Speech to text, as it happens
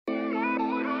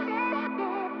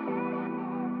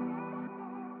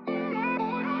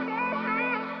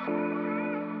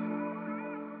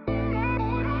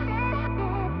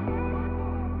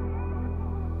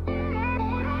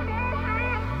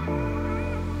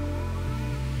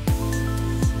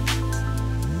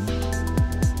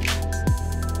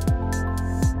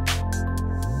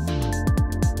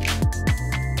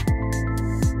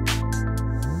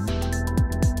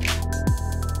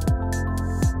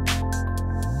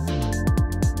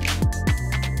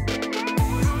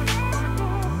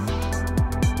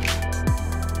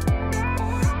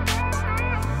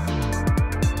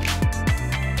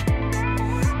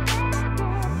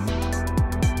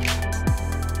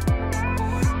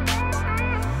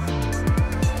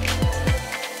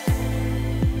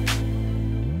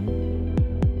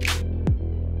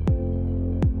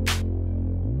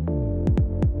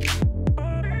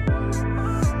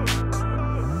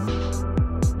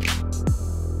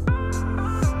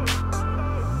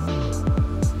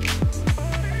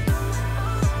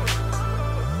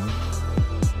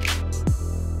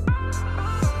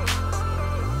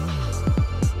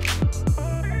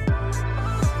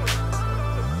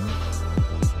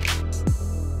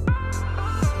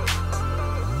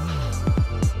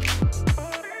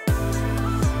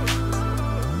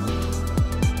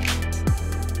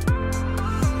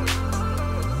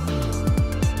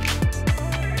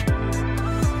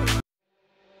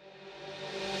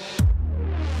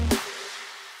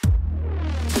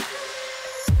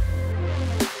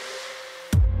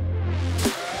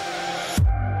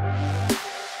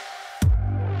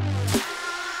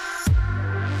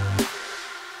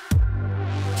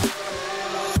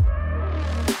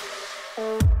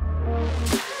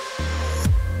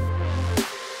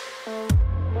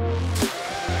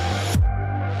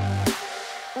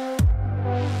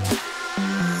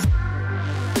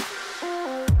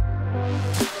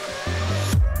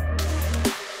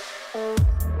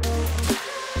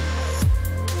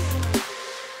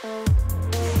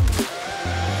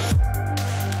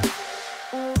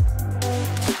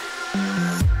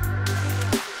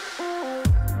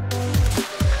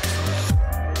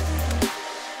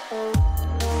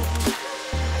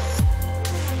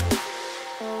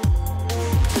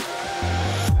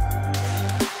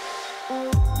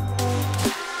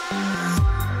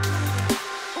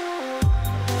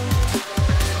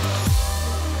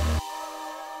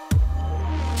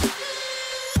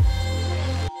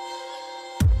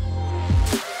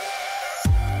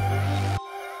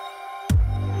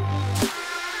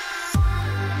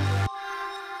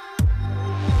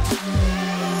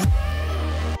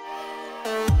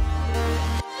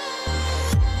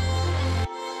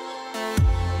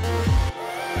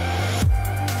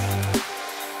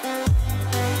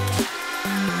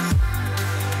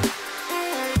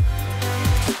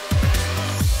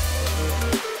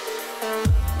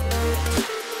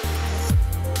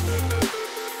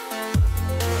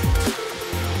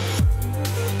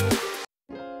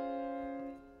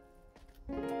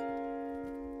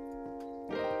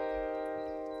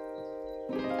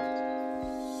Bye.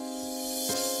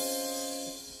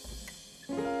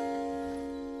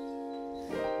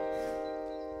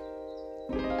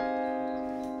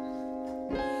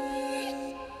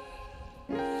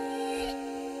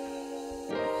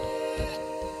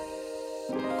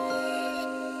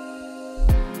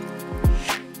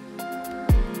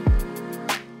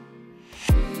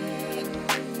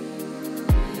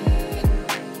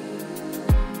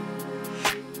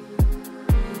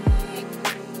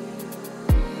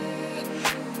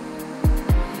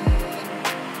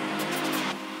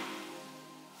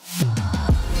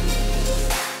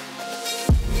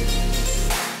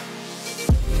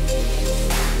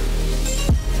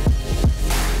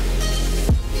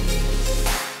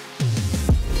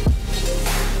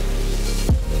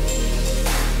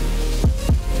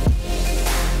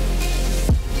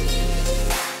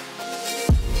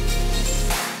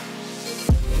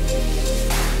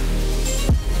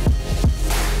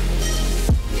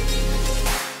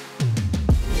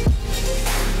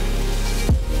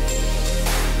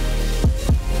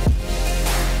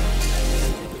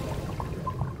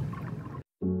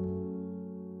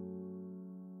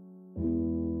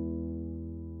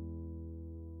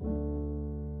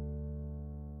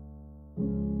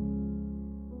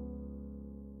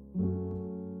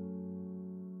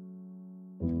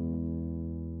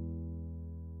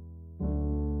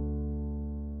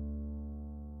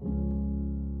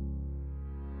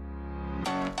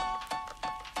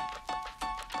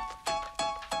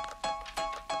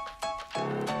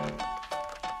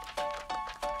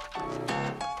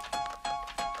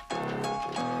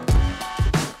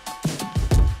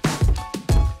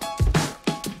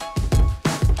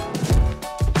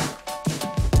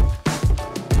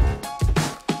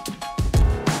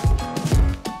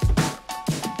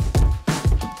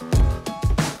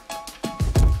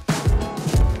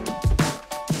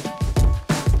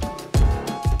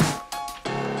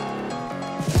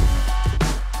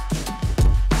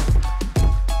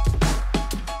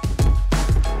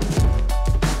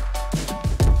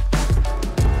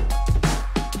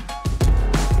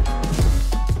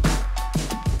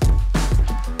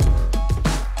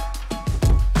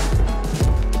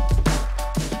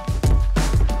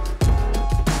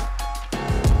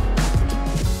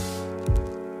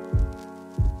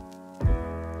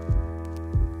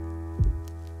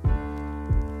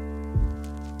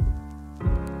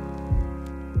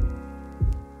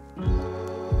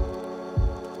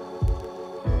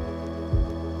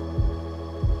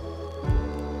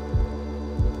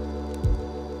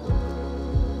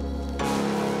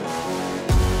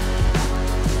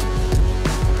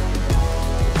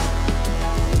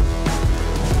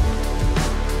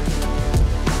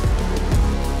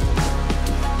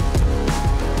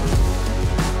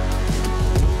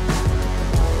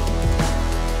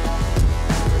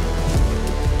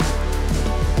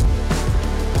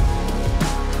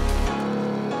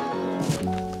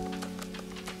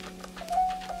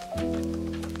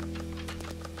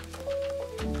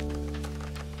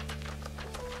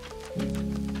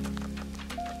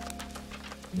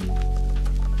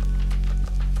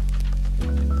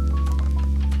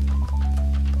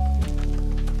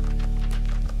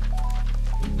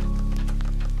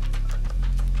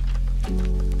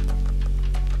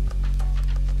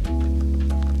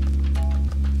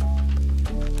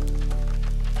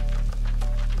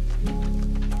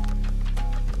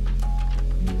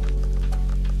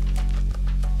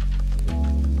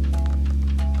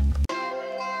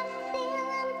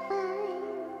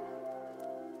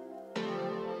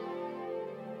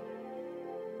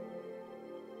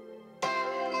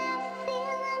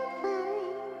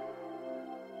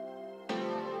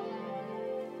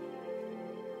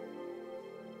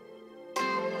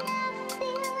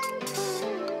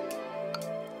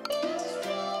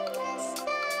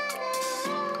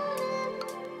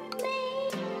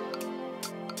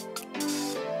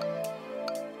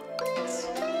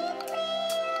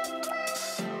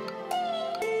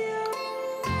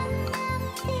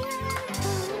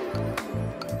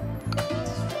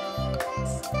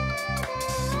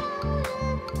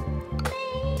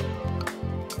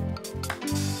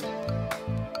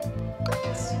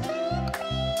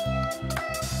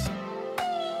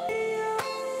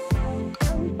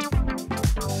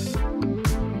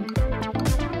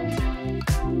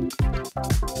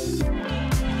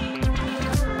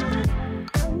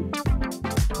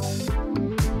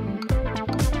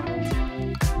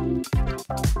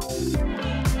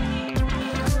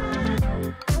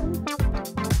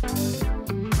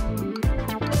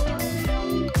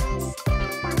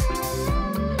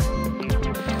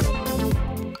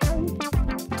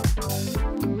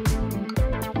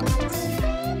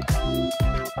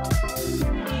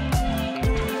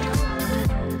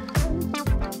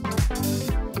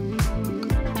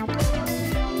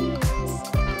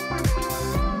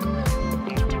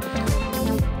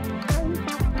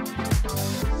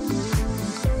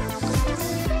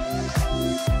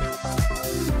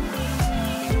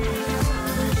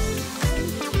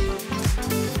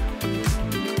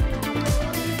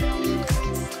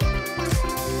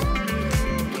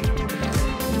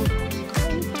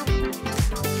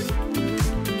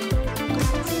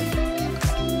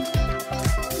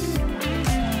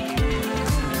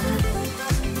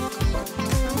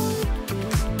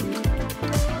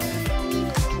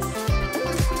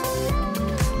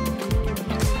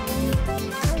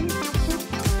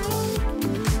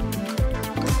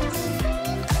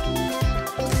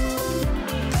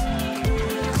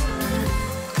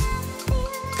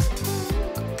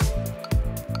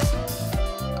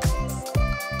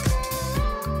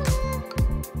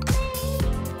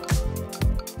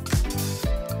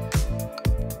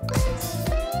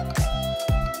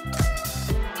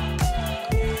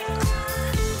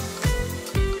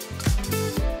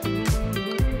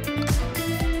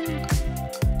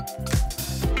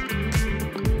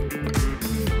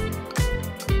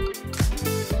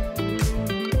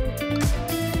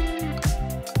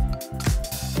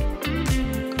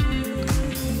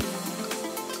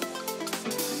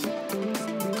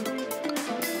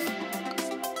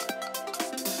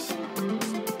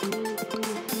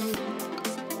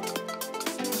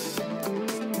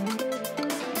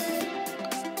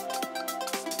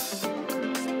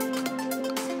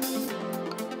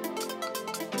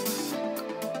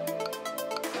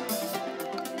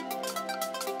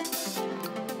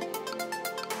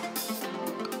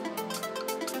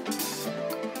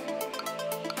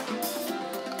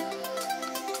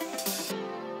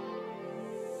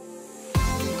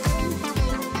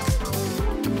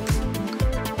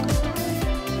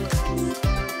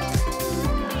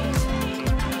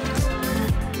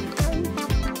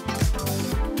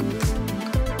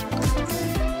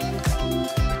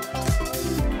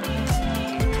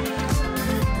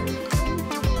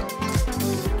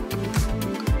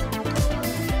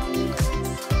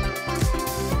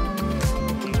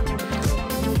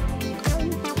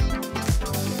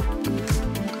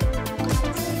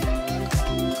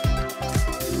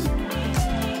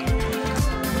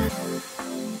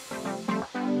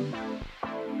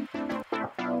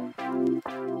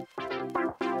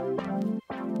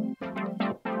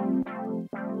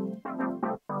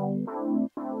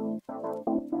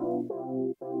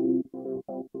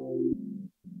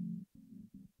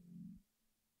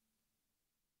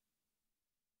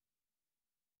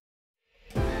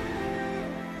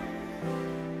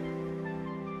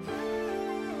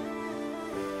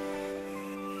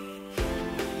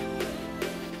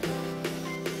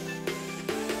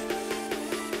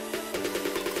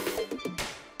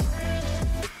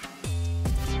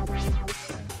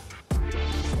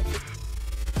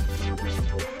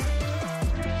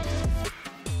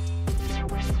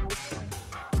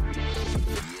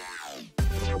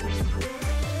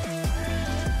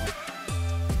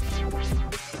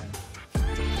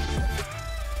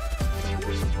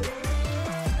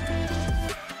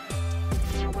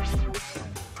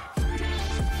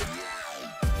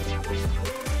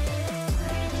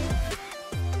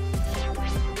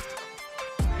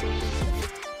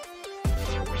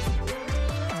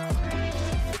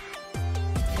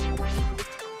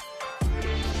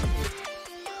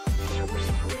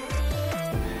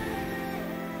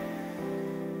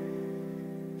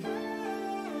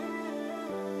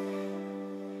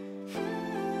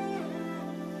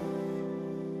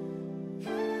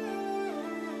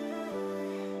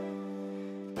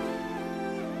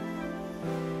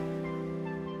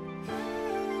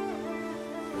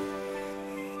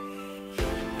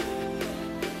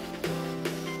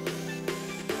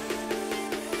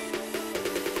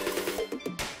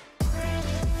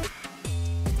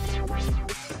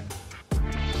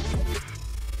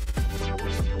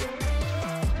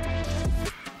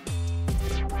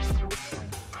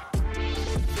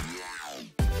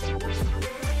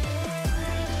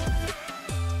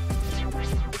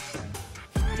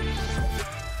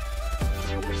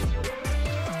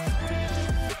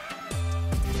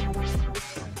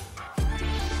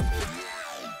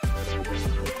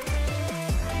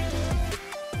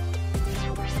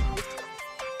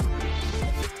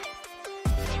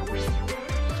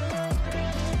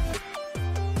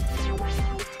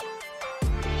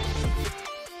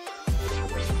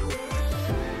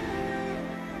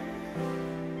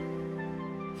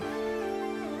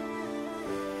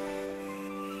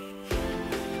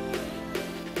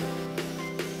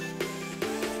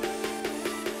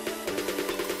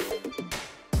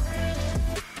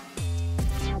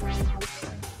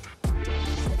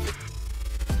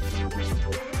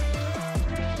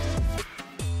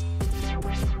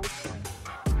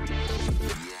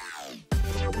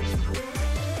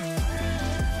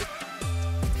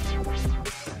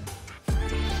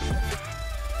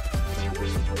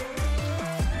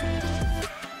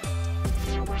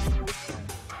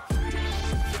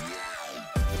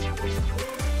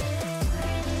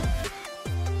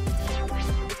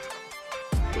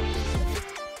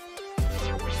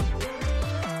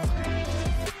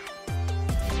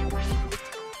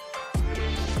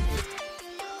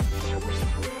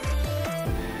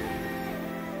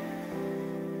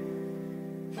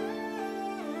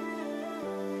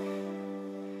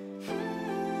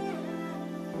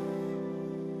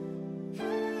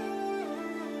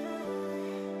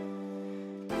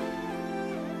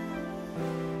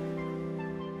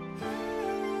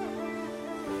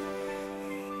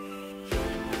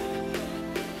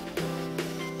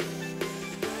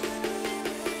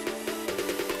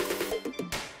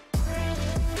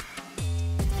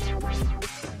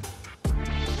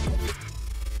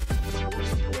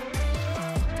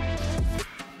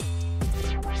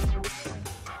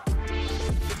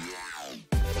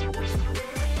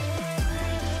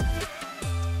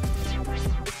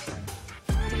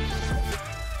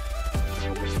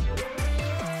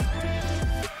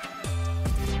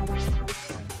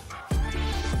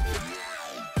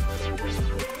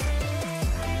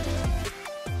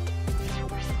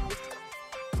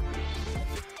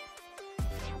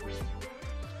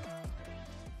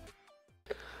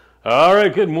 All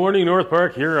right, good morning, North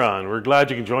Park, Huron. We're glad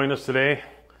you can join us today.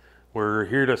 We're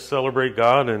here to celebrate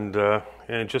God and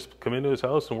just come into His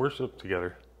house and worship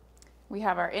together. We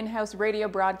have our in-house radio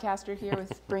broadcaster here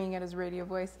with bringing out his radio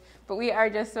voice. But we are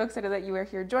just so excited that you are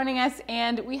here joining us.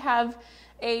 And we have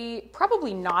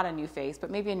probably not a new face, but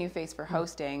maybe a new face for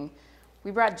hosting. We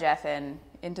brought Jeff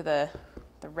into the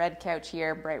red couch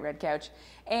here, bright red couch.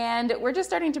 And we're just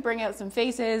starting to bring out some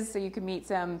faces so you can meet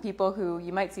some people who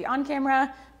you might see on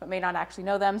camera, but may not actually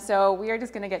know them. So we are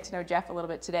just going to get to know Jeff a little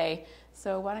bit today.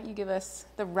 So why don't you give us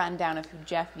the rundown of who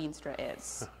Jeff Veenstra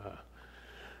is?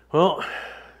 Well,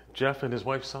 Jeff and his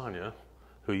wife Sonia,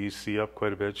 who you see up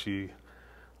quite a bit, she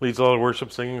leads all the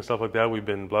worship, singing, and stuff like that. We've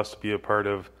been blessed to be a part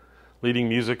of leading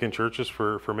music in churches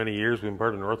for many years. We've been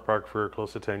part of North Park for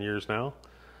close to 10 years now.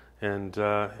 And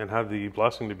have the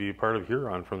blessing to be part of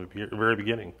Huron from the very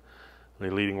beginning,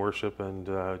 leading worship and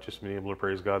just being able to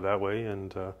praise God that way,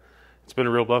 and it's been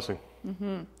a real blessing.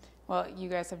 Mm-hmm. Well, you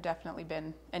guys have definitely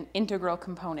been an integral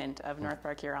component of North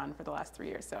Park Huron for the last 3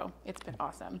 years, so it's been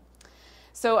awesome.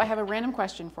 So I have a random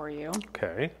question for you.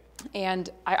 Okay.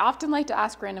 And I often like to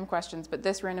ask random questions, but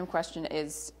this random question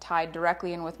is tied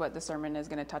directly in with what the sermon is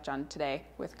going to touch on today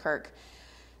with Kirk.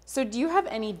 So do you have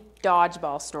any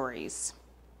dodgeball stories?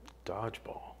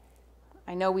 Dodgeball.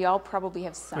 I know we all probably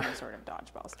have some sort of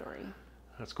dodgeball story.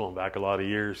 That's going back a lot of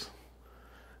years.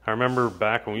 I remember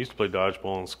back when we used to play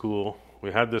dodgeball in school,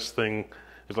 we had this thing,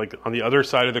 it's like on the other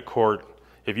side of the court,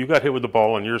 if you got hit with the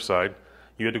ball on your side,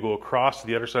 you had to go across to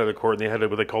the other side of the court, and they had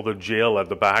what they called a jail at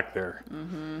the back there.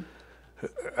 Mm-hmm.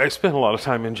 I spent a lot of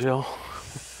time in jail.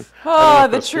 Oh,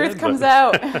 the truth comes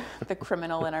out. The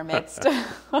criminal in our midst.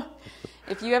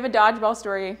 If you have a dodgeball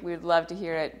story, we would love to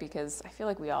hear it because I feel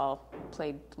like we all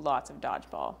played lots of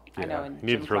dodgeball. Yeah, I know in you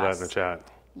need to throw class. that in the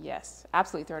chat. Yes,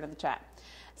 absolutely throw it in the chat.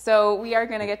 So we are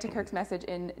going to get to Kirk's message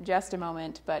in just a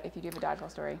moment, but if you do have a dodgeball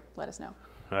story, let us know.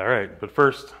 All right, but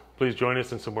first, please join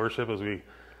us in some worship as we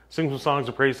sing some songs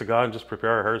of praise to God and just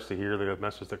prepare our hearts to hear the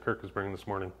message that Kirk is bringing this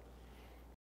morning.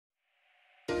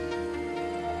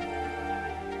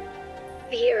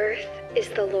 The earth is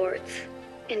the Lord's,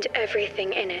 and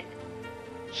everything in it.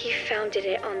 He founded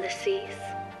it on the seas,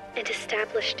 and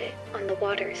established it on the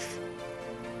waters.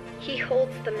 He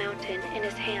holds the mountain in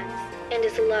his hands, and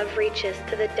his love reaches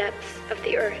to the depths of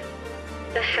the earth.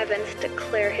 The heavens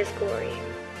declare his glory.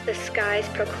 The skies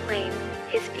proclaim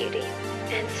his beauty.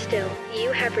 And still,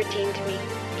 you have redeemed me.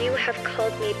 You have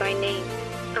called me by name.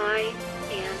 I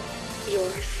am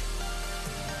yours.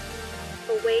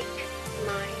 Awake,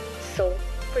 my soul,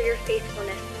 for your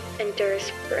faithfulness endures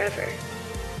forever.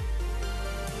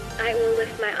 I will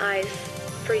lift my eyes,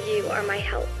 for you are my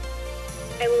help.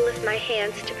 I will lift my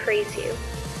hands to praise you.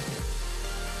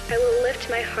 I will lift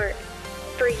my heart,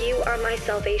 for you are my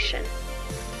salvation.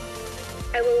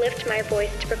 I will lift my voice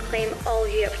to proclaim all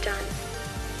you have done.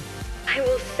 I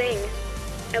will sing,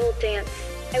 I will dance,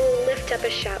 I will lift up a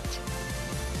shout.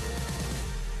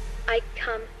 I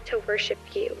come to worship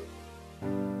you.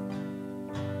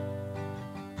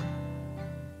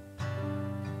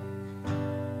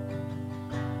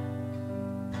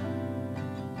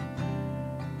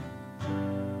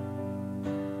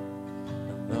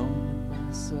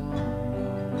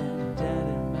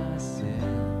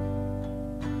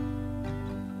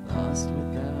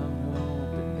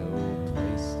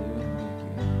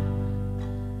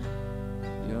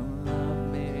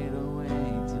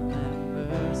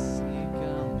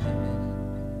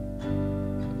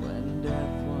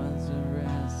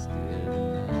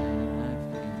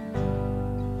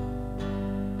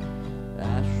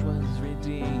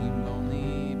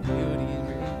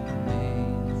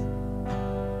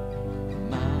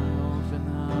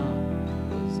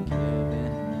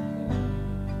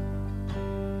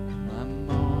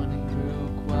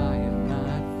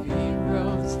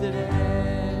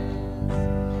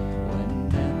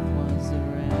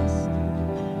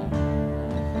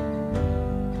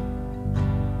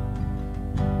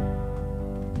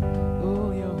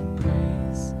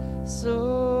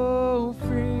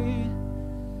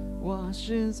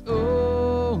 Washes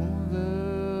over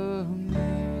me.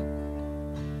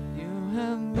 You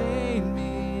have made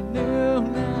me new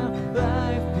now.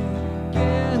 Life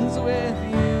begins with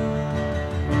you.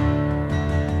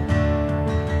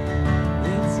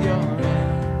 It's your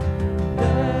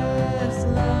endless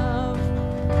love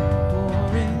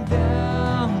pouring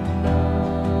down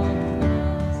on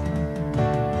us. You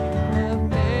have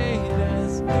made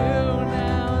us new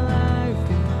now. Life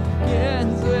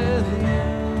begins with you.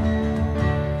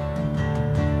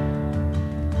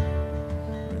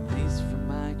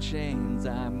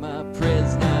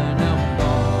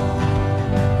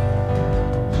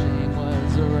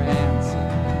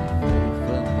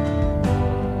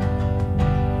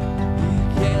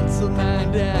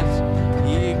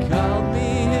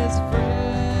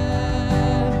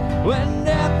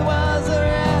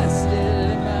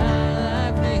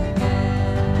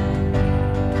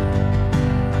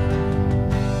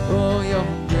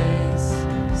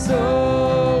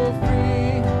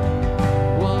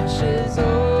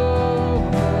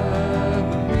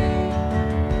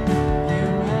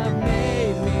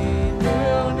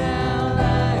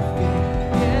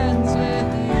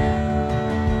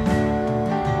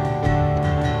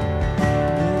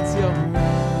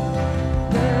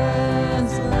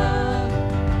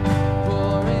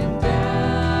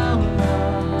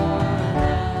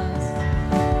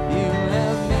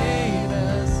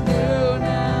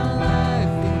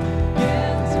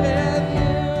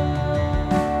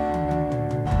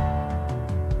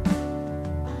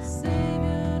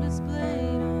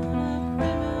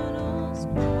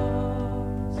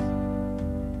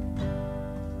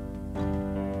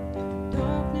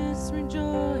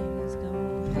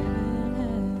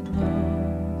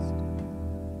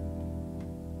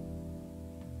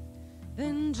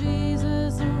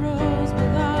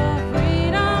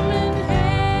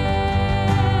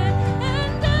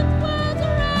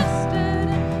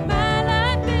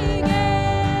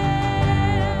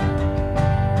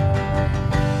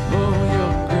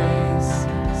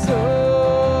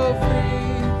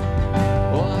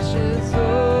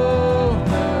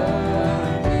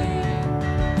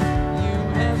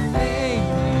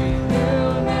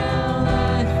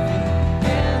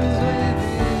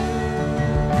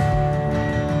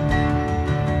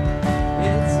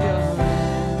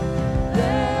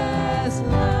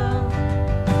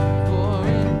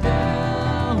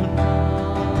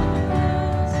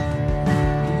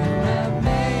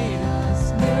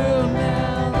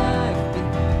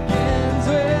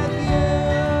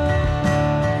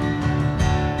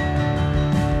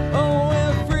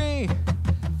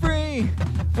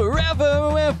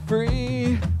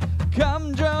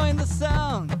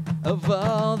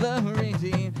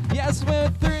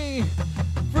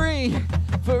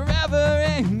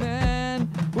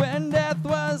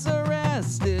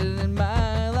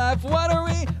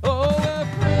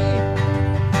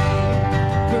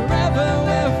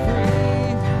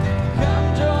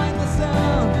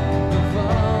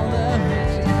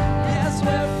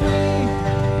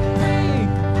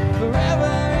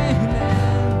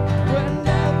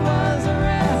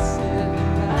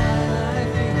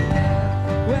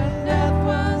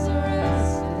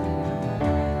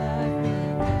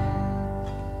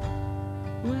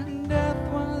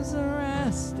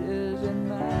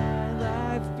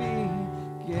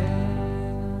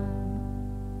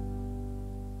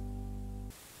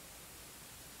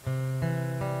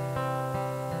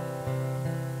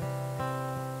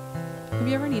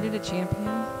 you ever needed a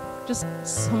champion? Just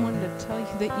someone to tell you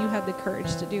that you had the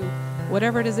courage to do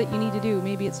whatever it is that you need to do.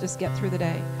 Maybe it's just get through the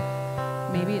day.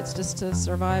 Maybe it's just to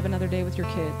survive another day with your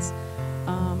kids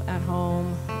at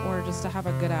home, or just to have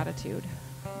a good attitude.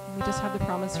 We just have the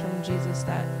promise from Jesus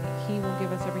that he will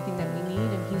give us everything that we need,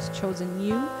 and he's chosen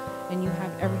you, and you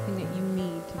have everything that you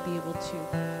need to be able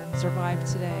to survive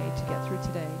today, to get through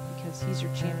today, because he's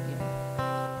your champion.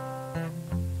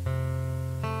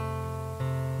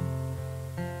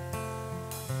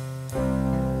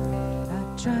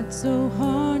 I tried so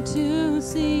hard to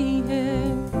see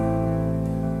it,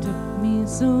 took me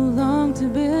so long to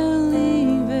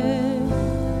believe it.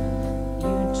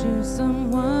 You choose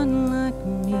someone like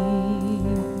me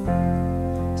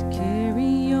to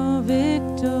carry your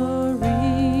victory.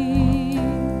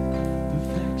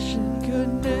 Perfection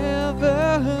could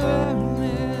never earn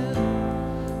it.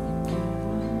 You give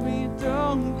what we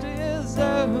don't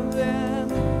deserve,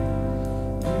 and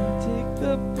you take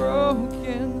the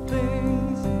broken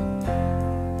things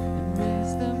and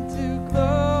raise them to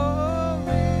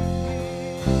glory.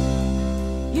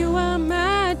 You are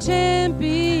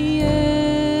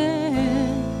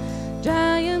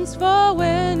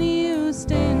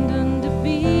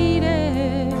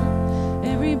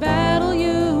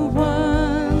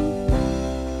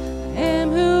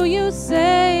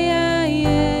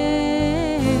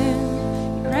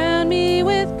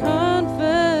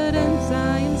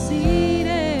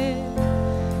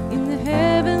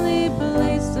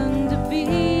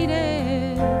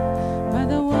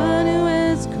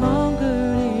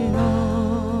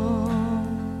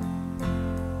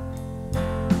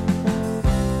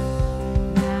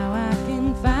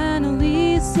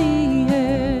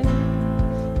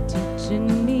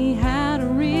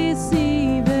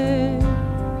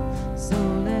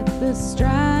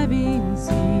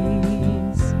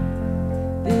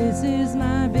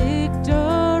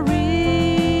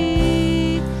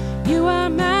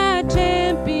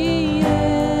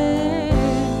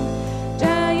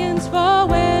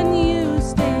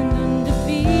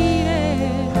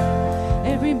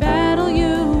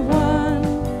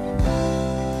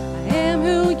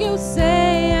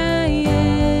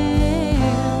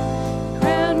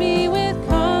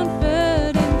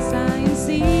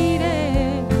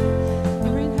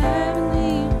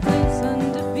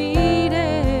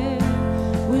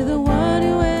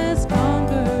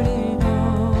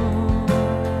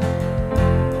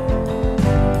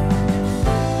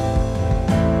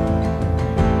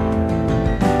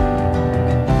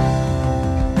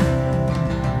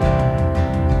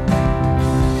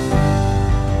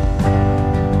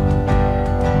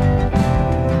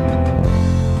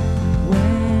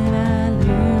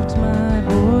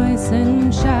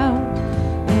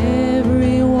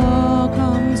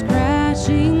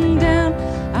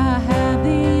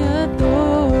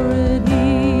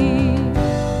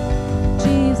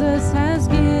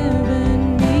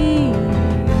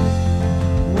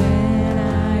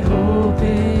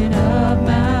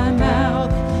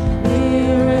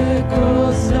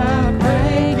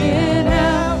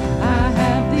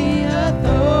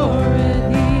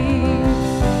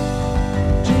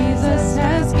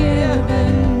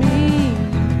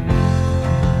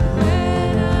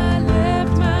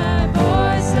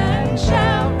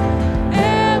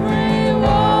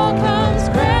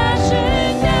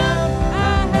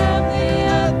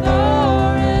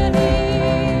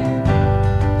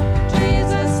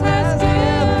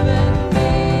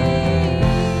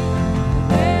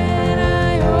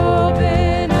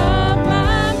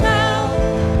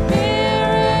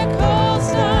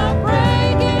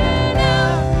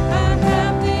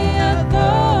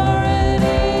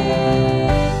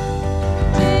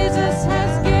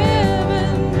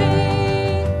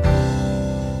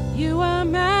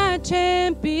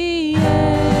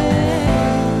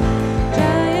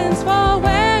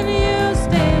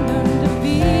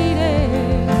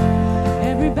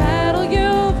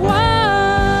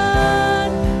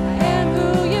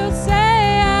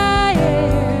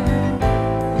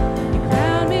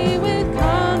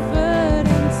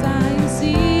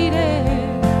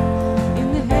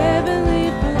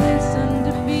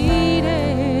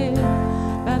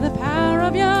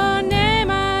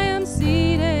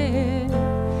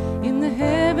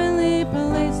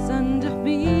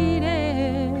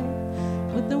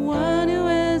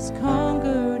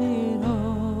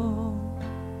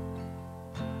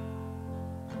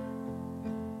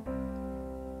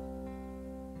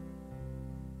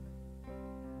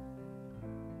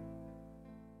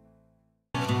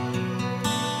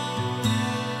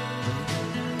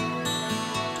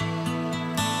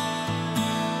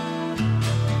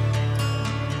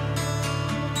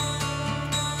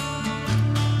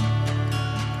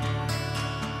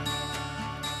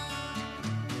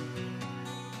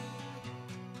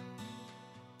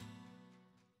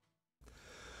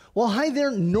Well, hi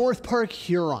there, North Park,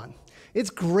 Huron. It's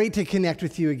great to connect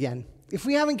with you again. If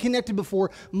we haven't connected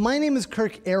before, my name is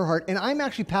Kirk Ehrhat, and I'm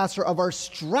actually pastor of our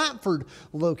Stratford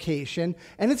location,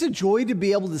 and it's a joy to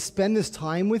be able to spend this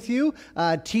time with you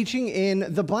teaching in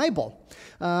the Bible.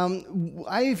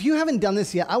 If you haven't done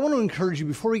this yet, I want to encourage you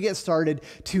before we get started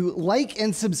to like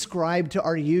and subscribe to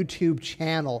our YouTube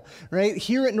channel. Right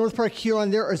here at North Park Huron,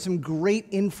 there are some great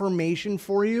information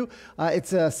for you.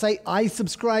 It's a site I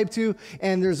subscribe to,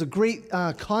 and there's a great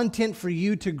content for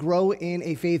you to grow in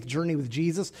a faith journey with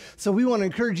Jesus. So we want to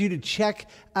encourage you to check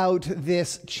out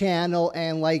this channel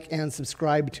and like and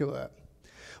subscribe to it.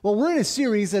 Well, we're in a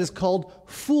series that is called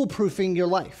Foolproofing Your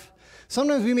Life.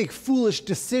 Sometimes we make foolish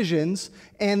decisions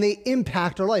and they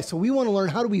impact our life. So we want to learn,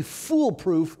 how do we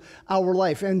foolproof our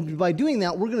life? And by doing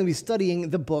that, we're going to be studying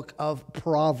the book of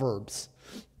Proverbs.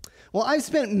 Well, I've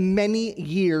spent many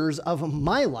years of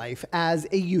my life as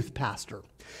a youth pastor.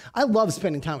 I love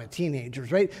spending time with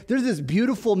teenagers, right? There's this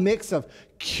beautiful mix of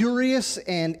curious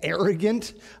and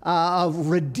arrogant, of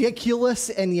ridiculous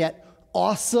and yet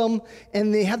awesome,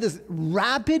 and they have this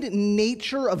rapid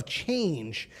nature of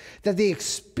change that they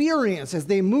experience as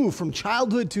they move from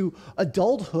childhood to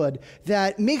adulthood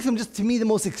that makes them, just to me, the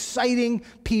most exciting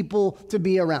people to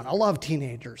be around. I love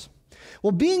teenagers.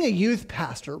 Well, being a youth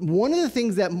pastor, one of the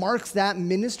things that marks that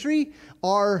ministry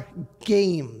are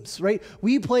games, right?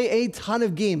 We play a ton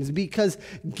of games because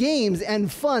games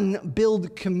and fun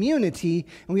build community,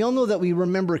 and we all know that we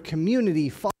remember community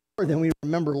far more than we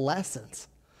remember lessons.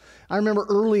 I remember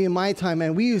early in my time,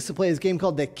 man, we used to play this game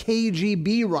called the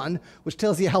KGB Run, which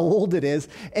tells you how old it is.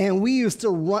 And we used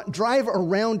to drive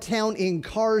around town in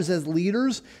cars as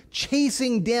leaders,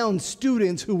 chasing down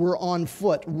students who were on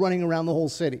foot, running around the whole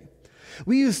city.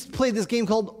 We used to play this game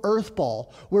called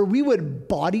Earthball, where we would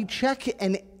body check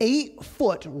an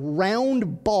 8-foot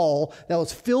round ball that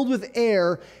was filled with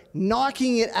air,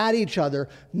 knocking it at each other,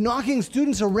 knocking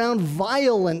students around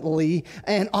violently,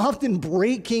 and often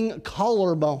breaking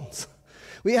collarbones.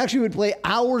 We actually would play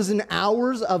hours and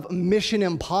hours of Mission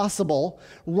Impossible,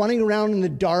 running around in the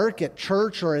dark at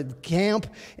church or at camp,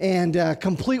 and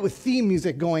complete with theme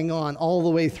music going on all the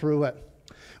way through it.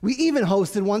 We even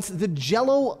hosted once the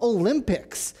Jell-O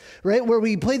Olympics, right, where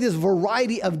we played this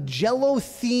variety of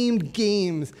Jell-O-themed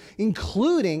games,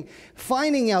 including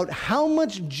finding out how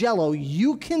much Jell-O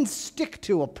you can stick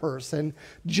to a person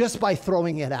just by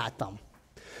throwing it at them.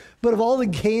 But of all the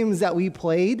games that we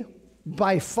played,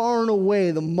 by far and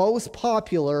away the most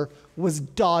popular was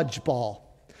dodgeball.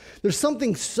 There's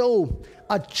something so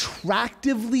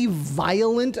attractively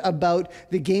violent about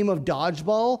the game of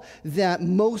dodgeball that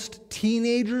most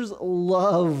teenagers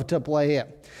love to play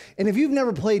it. And if you've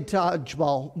never played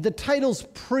dodgeball, the title's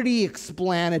pretty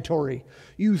explanatory.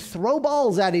 You throw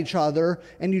balls at each other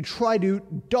and you try to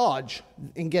dodge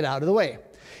and get out of the way.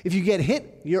 If you get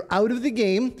hit, you're out of the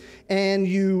game, and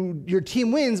your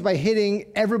team wins by hitting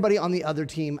everybody on the other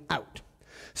team out.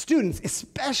 Students,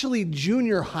 especially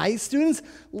junior high students,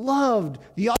 loved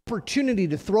the opportunity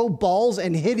to throw balls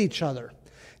and hit each other.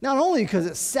 Not only because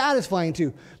it's satisfying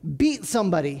to beat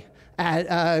somebody at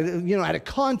a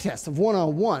contest of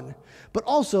one-on-one, but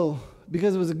also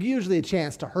because it was usually a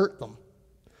chance to hurt them.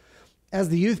 As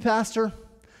the youth pastor,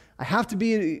 I have to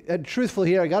be truthful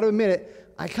here. I got to admit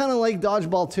it. I kind of like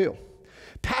dodgeball too.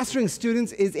 Pastoring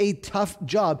students is a tough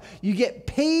job. You get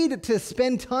paid to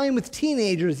spend time with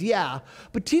teenagers, yeah,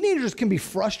 but teenagers can be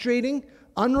frustrating,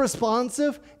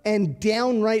 unresponsive, and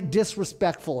downright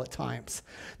disrespectful at times.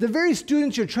 The very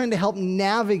students you're trying to help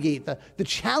navigate the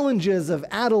challenges of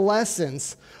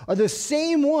adolescence are the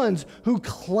same ones who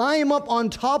climb up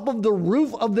on top of the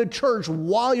roof of the church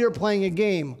while you're playing a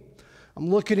game.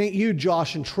 I'm looking at you,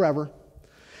 Josh and Trevor.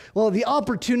 Well, the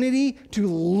opportunity to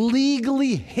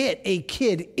legally hit a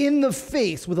kid in the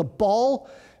face with a ball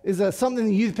is something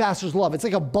the youth pastors love. It's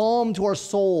like a balm to our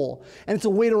soul, and it's a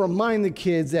way to remind the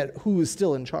kids that who is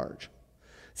still in charge.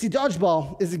 See,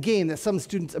 dodgeball is a game that some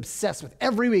students obsess with.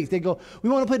 Every week they go, we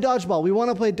want to play dodgeball, we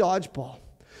want to play dodgeball.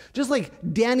 Just like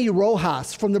Danny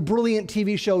Rojas from the brilliant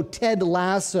TV show Ted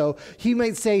Lasso, he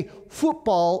might say,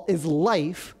 football is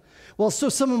life. Well, so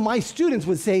some of my students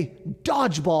would say,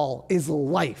 dodgeball is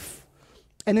life.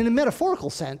 And in a metaphorical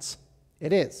sense,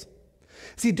 it is.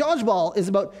 See, dodgeball is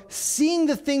about seeing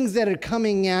the things that are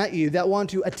coming at you, that want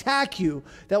to attack you,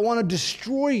 that want to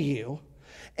destroy you,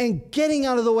 and getting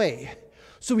out of the way.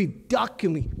 So we duck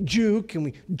and we juke and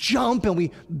we jump and we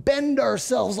bend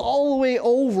ourselves all the way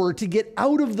over to get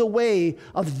out of the way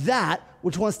of that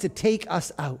which wants to take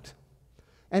us out.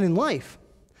 And in life,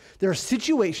 there are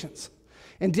situations,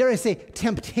 and dare I say,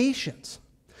 temptations,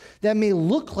 that may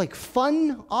look like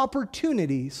fun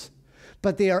opportunities,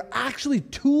 but they are actually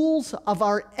tools of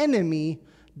our enemy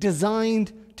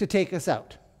designed to take us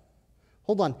out.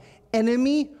 Hold on.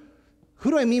 Enemy?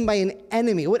 Who do I mean by an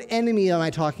enemy? What enemy am I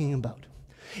talking about?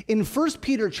 In 1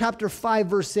 Peter chapter 5,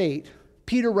 verse 8,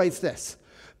 Peter writes this,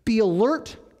 "Be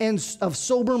alert and of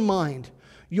sober mind.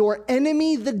 Your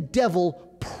enemy, the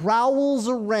devil, prowls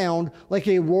around like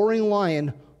a roaring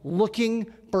lion, looking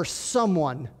for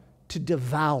someone to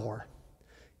devour."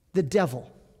 The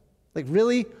devil. Like,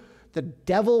 really? The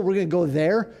devil? We're going to go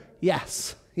there?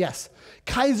 Yes. Yes.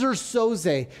 Kaiser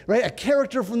Soze, right? A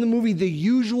character from the movie The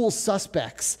Usual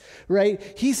Suspects, right?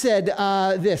 He said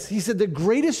this. He said, "The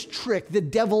greatest trick the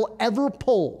devil ever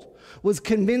pulled was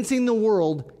convincing the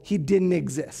world he didn't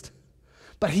exist."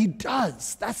 But he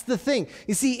does. That's the thing.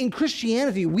 You see, in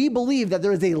Christianity, we believe that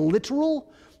there is a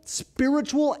literal,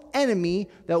 spiritual enemy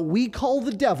that we call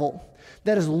the devil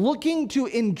that is looking to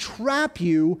entrap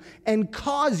you and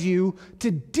cause you to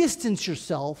distance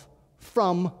yourself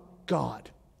from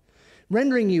God,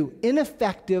 rendering you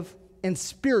ineffective and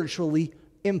spiritually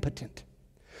impotent.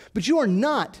 But you are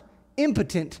not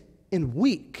impotent and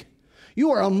weak. You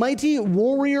are a mighty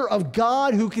warrior of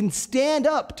God who can stand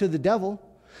up to the devil.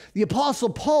 The Apostle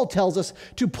Paul tells us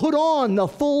to put on the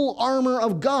full armor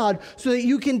of God so that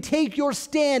you can take your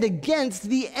stand against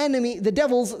the enemy, the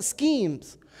devil's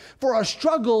schemes. For our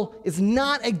struggle is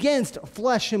not against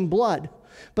flesh and blood,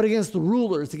 but against the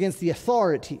rulers, against the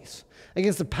authorities,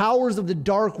 against the powers of the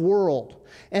dark world,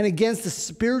 and against the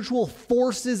spiritual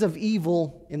forces of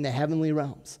evil in the heavenly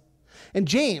realms. And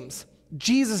James,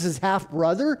 Jesus'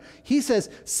 half-brother, he says,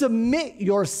 "Submit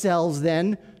yourselves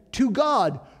then to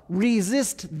God.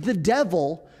 Resist the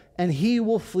devil, and he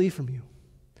will flee from you."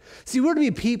 See, we're to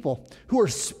be people who are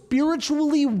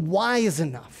spiritually wise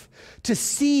enough to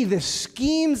see the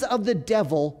schemes of the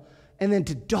devil and then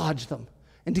to dodge them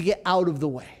and to get out of the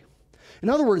way. In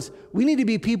other words, we need to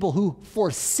be people who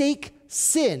forsake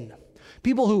sin,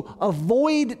 people who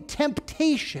avoid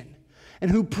temptation,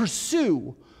 and who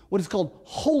pursue what is called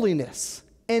holiness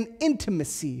and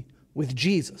intimacy with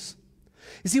Jesus.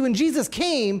 You see, when Jesus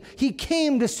came, he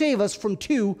came to save us from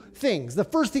two things. The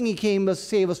first thing he came to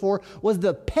save us for was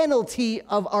the penalty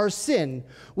of our sin,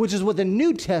 which is what the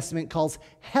New Testament calls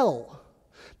hell.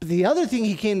 But the other thing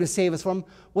he came to save us from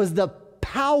was the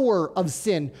power of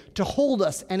sin to hold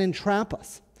us and entrap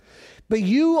us. But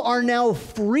you are now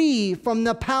free from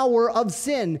the power of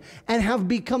sin and have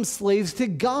become slaves to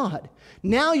God.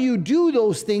 Now you do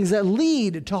those things that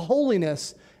lead to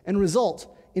holiness and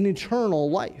result in eternal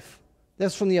life.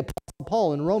 That's from the Apostle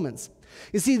Paul in Romans.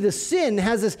 You see, the sin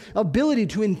has this ability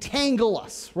to entangle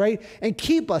us, right? And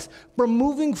keep us from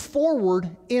moving forward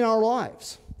in our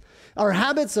lives. Our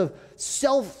habits of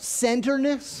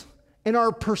self-centeredness and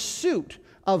our pursuit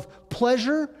of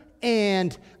pleasure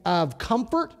and of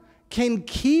comfort can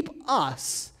keep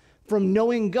us from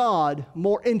knowing God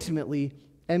more intimately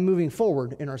and moving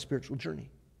forward in our spiritual journey.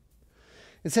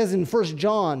 It says in 1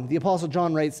 John, the Apostle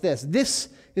John writes this, "This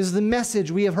is the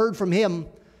message we have heard from him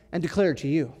and declare to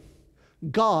you.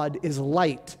 God is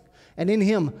light, and in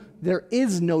him there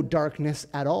is no darkness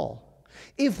at all.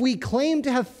 If we claim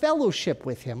to have fellowship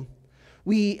with him,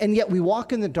 and yet we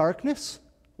walk in the darkness,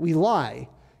 we lie,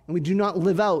 and we do not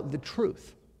live out the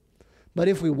truth. But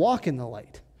if we walk in the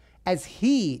light, as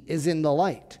he is in the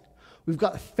light, we've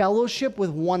got fellowship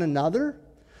with one another,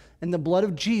 and the blood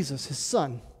of Jesus, his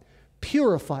son,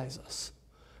 purifies us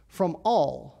from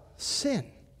all sin."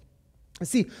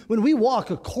 See, when we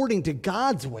walk according to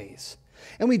God's ways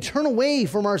and we turn away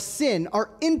from our sin,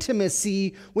 our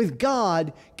intimacy with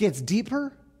God gets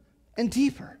deeper and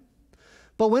deeper.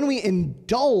 But when we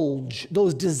indulge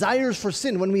those desires for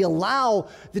sin, when we allow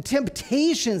the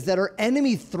temptations that our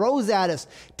enemy throws at us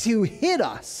to hit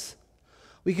us,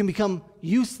 we can become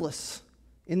useless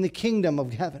in the kingdom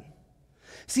of heaven.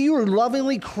 See, you were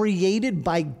lovingly created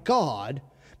by God,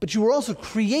 but you were also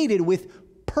created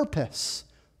with purpose.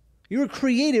 You were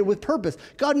created with purpose.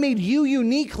 God made you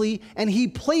uniquely, and he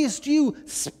placed you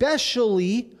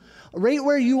specially right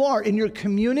where you are, in your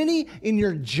community, in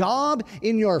your job,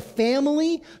 in your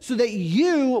family, so that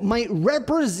you might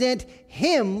represent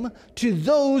him to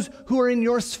those who are in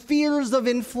your spheres of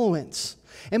influence.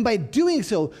 And by doing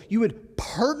so, you would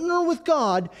partner with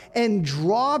God and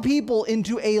draw people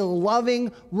into a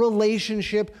loving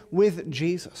relationship with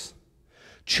Jesus.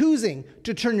 Choosing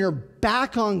to turn your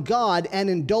back on God and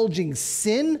indulging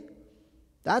sin,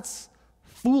 that's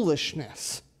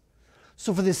foolishness.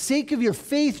 So for the sake of your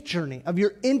faith journey, of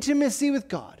your intimacy with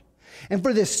God, and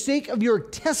for the sake of your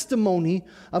testimony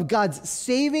of God's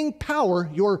saving power,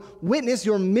 your witness,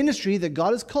 your ministry that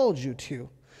God has called you to,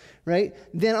 right?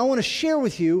 Then I want to share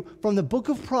with you from the book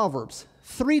of Proverbs,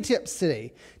 3 tips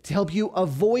today to help you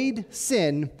avoid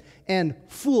sin and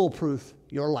foolproof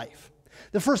your life.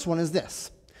 The first one is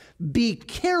this: be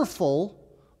careful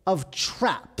of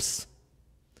traps.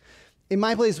 In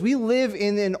my place, we live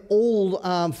in an old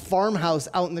farmhouse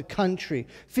out in the country,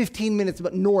 15 minutes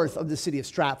north of the city of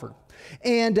Stratford.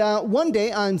 And one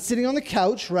day I'm sitting on the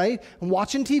couch, right? I'm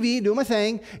watching TV, doing my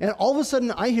thing, and all of a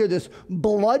sudden I hear this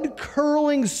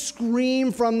blood-curdling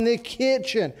scream from the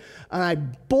kitchen. And I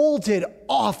bolted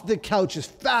off the couch as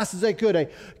fast as I could. I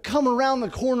come around the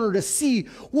corner to see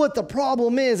what the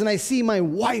problem is, and I see my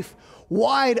wife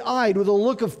wide-eyed with a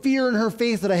look of fear in her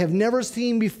face that I have never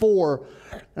seen before.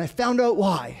 And I found out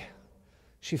why.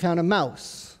 She found a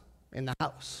mouse in the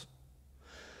house.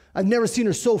 I've never seen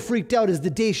her so freaked out as the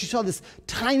day she saw this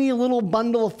tiny little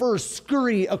bundle of fur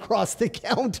scurry across the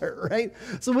counter, right?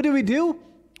 So what do?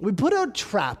 We put out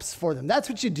traps for them. That's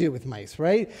what you do with mice,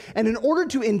 right? And in order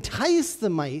to entice the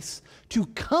mice to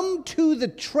come to the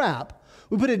trap,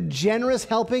 we put a generous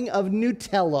helping of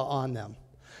Nutella on them.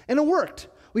 And it worked.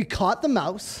 We caught the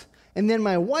mouse, and then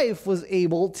my wife was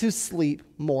able to sleep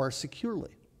more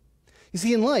securely. You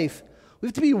see, in life, we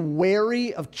have to be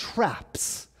wary of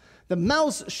traps. The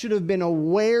mouse should have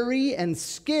been wary and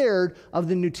scared of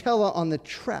the Nutella on the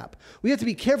trap. We have to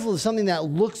be careful of something that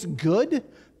looks good,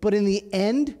 but in the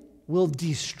end will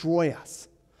destroy us.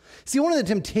 See, one of the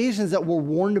temptations that we're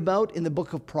warned about in the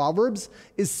book of Proverbs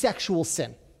is sexual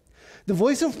sin. The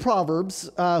voice of Proverbs,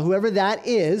 whoever that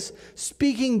is,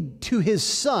 speaking to his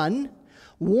son,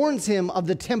 warns him of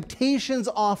the temptations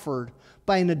offered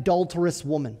by an adulterous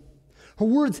woman. Her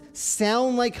words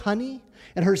sound like honey,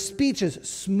 and her speech is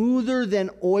smoother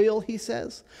than oil, he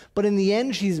says. But in the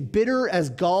end, she's bitter as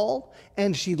gall,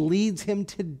 and she leads him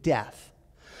to death.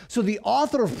 So the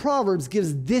author of Proverbs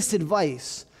gives this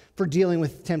advice for dealing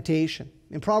with temptation.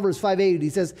 In Proverbs 5:8, he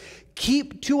says,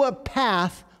 "Keep to a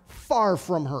path far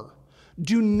from her.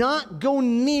 Do not go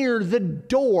near the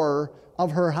door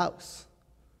of her house."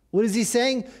 What is he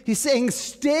saying? He's saying,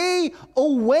 stay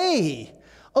away.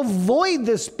 Avoid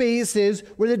the spaces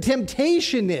where the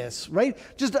temptation is, right?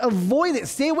 Just avoid it.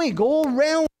 Stay away. Go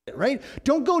around it, right?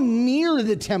 Don't go near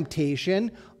the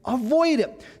temptation. Avoid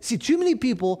it. See, too many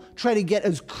people try to get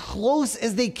as close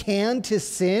as they can to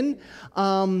sin.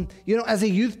 As a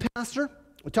youth pastor,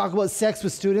 we talk about sex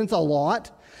with students a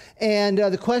lot. And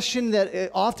the question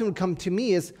that often would come to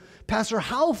me is, Pastor,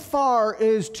 how far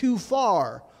is too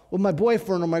far with my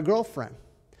boyfriend or my girlfriend?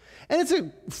 And it's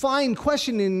a fine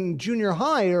question in junior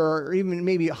high or even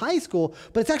maybe high school,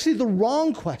 but it's actually the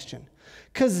wrong question.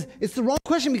 Because it's the wrong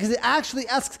question because it actually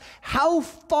asks, how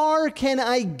far can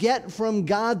I get from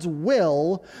God's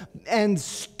will and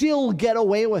still get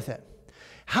away with it?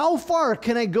 How far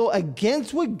can I go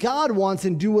against what God wants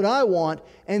and do what I want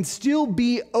and still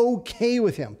be okay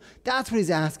with him? That's what he's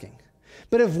asking.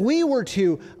 But if we were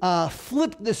to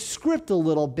flip the script a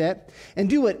little bit and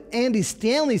do what Andy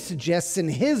Stanley suggests in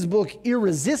his book,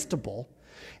 Irresistible,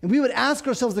 and we would ask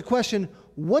ourselves the question,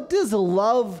 what does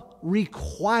love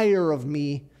require of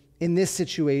me in this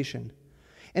situation?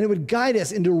 And it would guide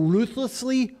us into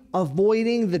ruthlessly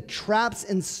avoiding the traps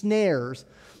and snares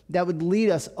that would lead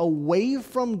us away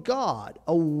from God,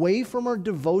 away from our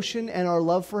devotion and our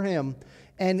love for him,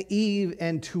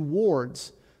 and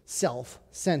towards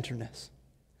self-centeredness.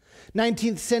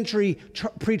 19th century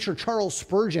preacher Charles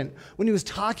Spurgeon, when he was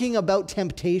talking about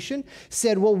temptation,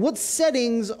 said, well, what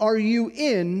settings are you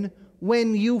in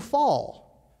when you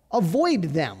fall? Avoid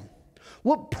them.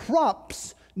 What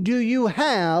props do you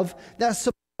have that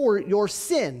support your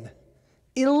sin?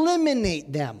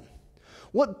 Eliminate them.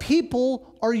 What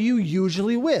people are you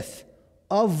usually with?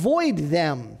 Avoid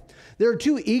them. There are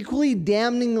 2 equally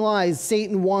damning lies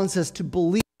Satan wants us to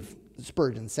believe,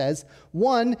 Spurgeon says.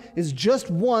 One is just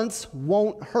once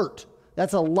won't hurt.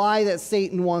 That's a lie that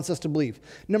Satan wants us to believe.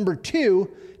 Number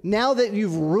 2, now that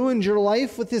you've ruined your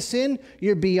life with this sin,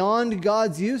 you're beyond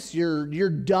God's use. You're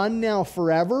done now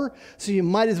forever. So you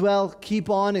might as well keep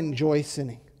on enjoy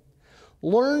sinning.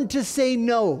 Learn to say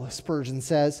no, Spurgeon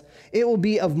says. It will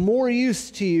be of more use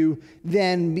to you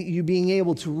than you being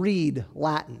able to read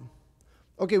Latin.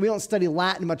 Okay, we don't study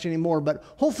Latin much anymore, but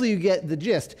hopefully you get the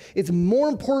gist. It's more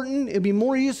important, it'd be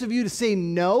more use of you to say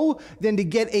no than to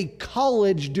get a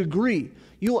college degree.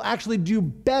 You'll actually do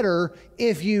better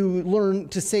if you learn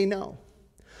to say no.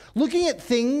 Looking at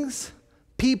things,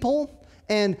 people,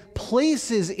 and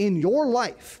places in your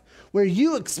life where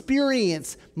you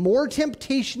experience more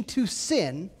temptation to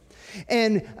sin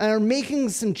and are making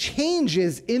some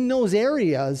changes in those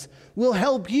areas will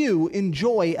help you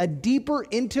enjoy a deeper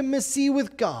intimacy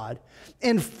with God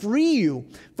and free you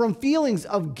from feelings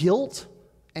of guilt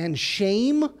and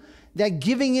shame that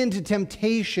giving in to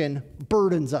temptation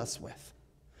burdens us with.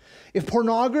 If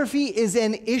pornography is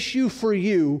an issue for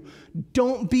you,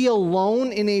 don't be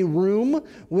alone in a room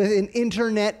with an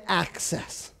internet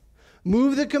access.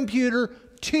 Move the computer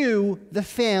to the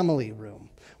family room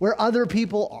where other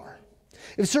people are.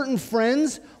 If certain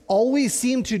friends always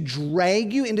seem to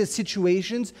drag you into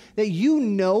situations that you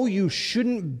know you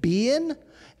shouldn't be in,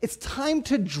 it's time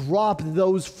to drop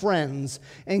those friends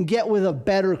and get with a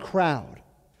better crowd.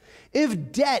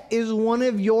 If debt is one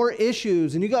of your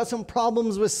issues and you got some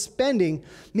problems with spending,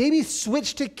 maybe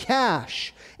switch to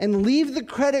cash and leave the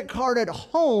credit card at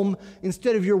home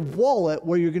instead of your wallet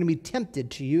where you're going to be tempted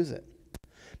to use it.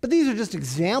 But these are just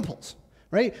examples,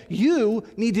 right? You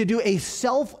need to do a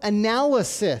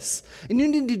self-analysis, and you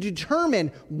need to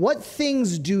determine what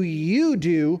things do you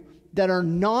do that are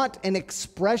not an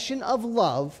expression of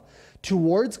love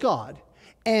towards God,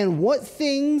 and what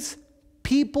things,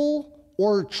 people,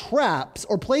 or traps,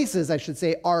 or places, I should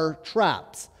say, are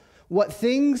traps. What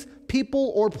things,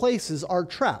 people, or places are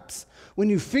traps. When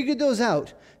you figure those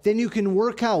out, then you can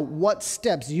work out what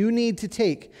steps you need to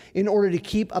take in order to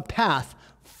keep a path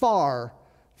far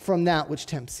from that which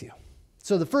tempts you.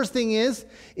 So the first thing is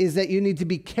that you need to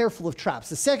be careful of traps.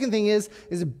 The second thing is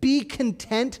be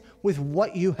content with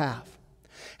what you have.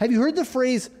 Have you heard the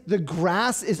phrase, the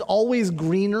grass is always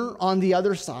greener on the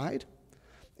other side?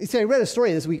 You see, I read a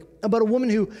story this week about a woman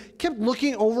who kept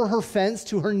looking over her fence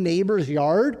to her neighbor's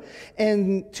yard,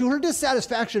 and to her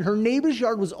dissatisfaction, her neighbor's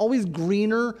yard was always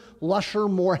greener, lusher,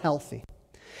 more healthy.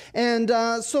 And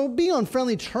so being on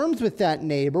friendly terms with that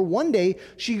neighbor, one day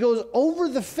she goes over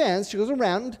the fence, she goes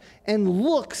around and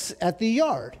looks at the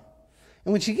yard.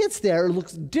 And when she gets there, it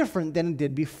looks different than it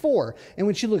did before. And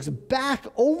when she looks back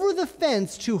over the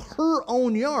fence to her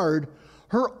own yard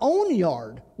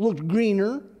looked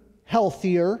greener,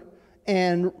 healthier,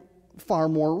 and far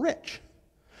more rich.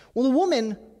 Well, the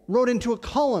woman wrote into a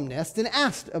columnist and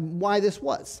asked why this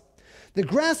was. The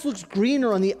grass looks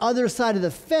greener on the other side of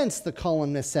the fence, the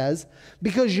columnist says,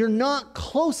 because you're not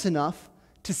close enough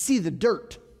to see the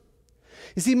dirt.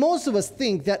 You see, most of us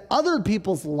think that other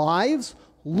people's lives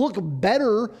look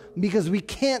better because we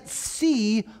can't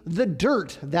see the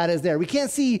dirt that is there. We can't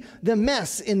see the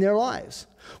mess in their lives.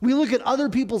 We look at other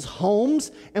people's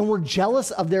homes and we're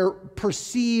jealous of their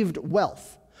perceived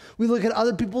wealth. We look at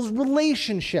other people's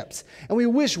relationships and we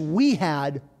wish we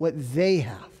had what they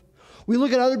have. We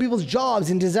look at other people's jobs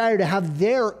and desire to have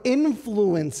their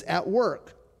influence at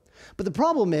work. But the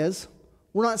problem is,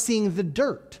 we're not seeing the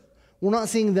dirt. We're not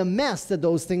seeing the mess that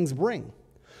those things bring.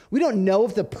 We don't know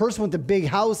if the person with the big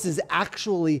house is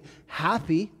actually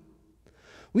happy.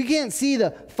 We can't see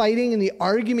the fighting and the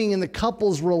arguing in the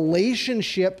couple's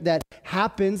relationship that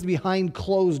happens behind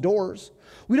closed doors.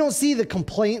 We don't see the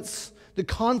complaints, the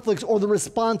conflicts, or the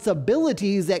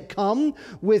responsibilities that come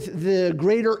with the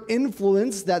greater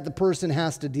influence that the person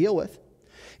has to deal with.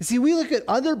 You see, we look at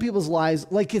other people's lives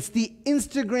like it's the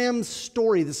Instagram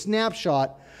story, the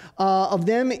snapshot of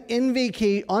them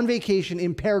on vacation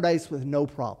in paradise with no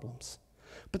problems.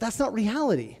 But that's not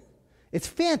reality. It's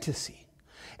fantasy.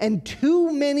 And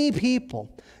too many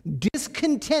people,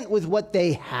 discontent with what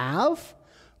they have,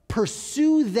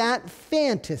 pursue that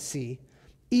fantasy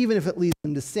even if it leads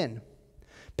them to sin.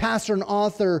 Pastor and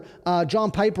author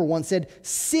John Piper once said,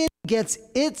 "Sin gets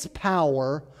its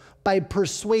power by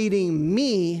persuading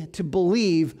me to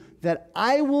believe that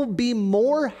I will be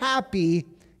more happy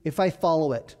if I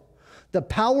follow it. The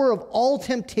power of all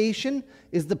temptation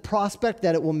is the prospect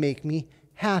that it will make me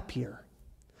happier."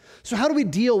 So how do we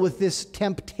deal with this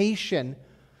temptation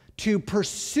to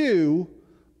pursue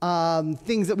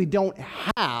things that we don't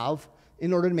have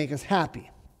in order to make us happy?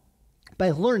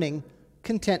 By learning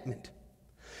contentment.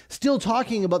 Still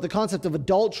talking about the concept of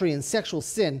adultery and sexual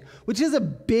sin, which is a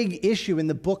big issue in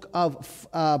the book of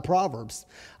Proverbs.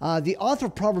 The author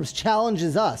of Proverbs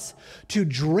challenges us to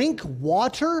drink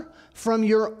water from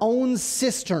your own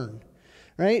cistern,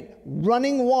 right?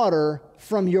 Running water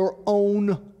from your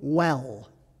own well.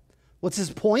 What's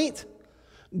his point?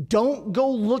 Don't go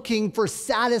looking for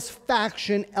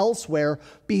satisfaction elsewhere.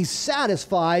 Be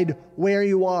satisfied where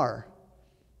you are.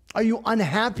 Are you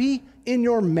unhappy in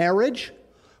your marriage?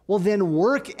 Well, then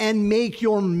work and make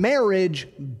your marriage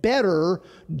better.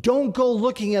 Don't go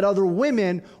looking at other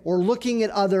women or looking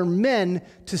at other men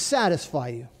to satisfy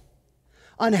you.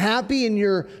 Unhappy in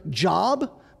your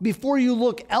job? Before you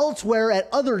look elsewhere at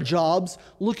other jobs,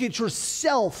 look at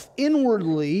yourself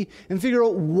inwardly and figure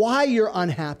out why you're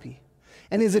unhappy.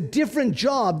 And is a different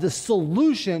job the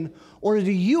solution, or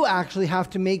do you actually have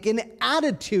to make an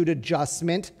attitude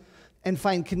adjustment and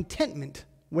find contentment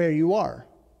where you are?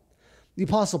 The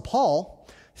Apostle Paul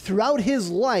Throughout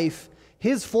his life,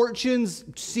 his fortunes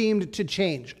seemed to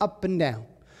change up and down.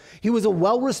 He was a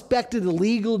well-respected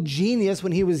legal genius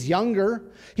when he was younger.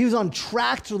 He was on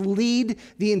track to lead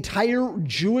the entire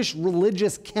Jewish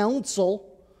religious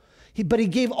council. But he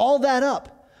gave all that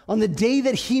up on the day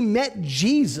that he met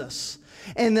Jesus.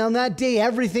 And on that day,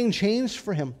 everything changed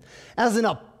for him. As an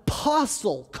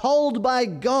apostle called by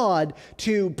God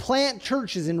to plant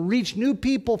churches and reach new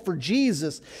people for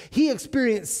Jesus, he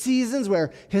experienced seasons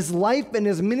where his life and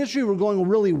his ministry were going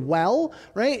really well,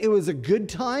 right? It was a good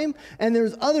time. And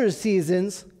there's other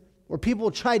seasons where people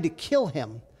tried to kill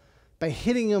him by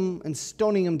hitting him and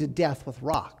stoning him to death with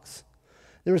rocks.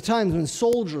 There were times when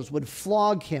soldiers would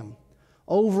flog him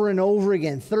over and over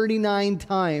again, 39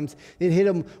 times. They'd hit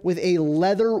him with a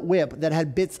leather whip that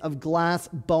had bits of glass,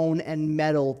 bone, and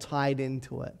metal tied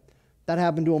into it. That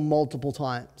happened to him multiple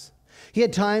times. He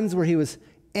had times where he was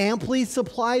amply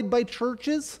supplied by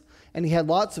churches, and he had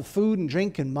lots of food and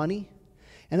drink and money,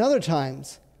 and other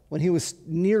times when he was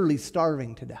nearly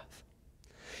starving to death.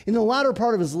 In the latter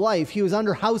part of his life, he was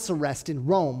under house arrest in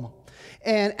Rome,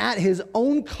 and at his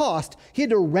own cost, he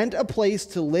had to rent a place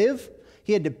to live.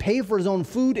 He had to pay for his own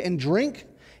food and drink,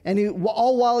 and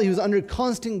all while he was under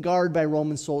constant guard by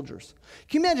Roman soldiers.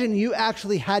 Can you imagine you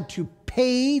actually had to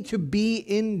pay to be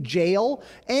in jail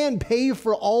and pay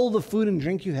for all the food and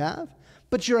drink you have?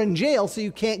 But you're in jail, so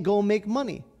you can't go make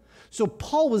money. So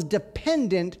Paul was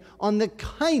dependent on the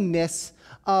kindness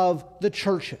of the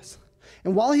churches.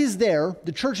 And while he's there,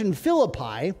 the church in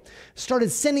Philippi started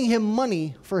sending him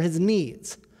money for his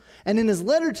needs. And in his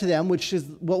letter to them, which is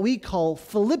what we call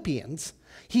Philippians,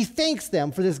 he thanks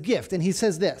them for this gift. And he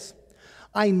says this: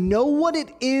 I know what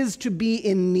it is to be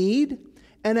in need,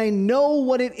 and I know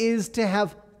what it is to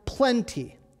have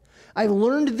plenty. I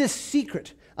learned this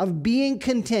secret of being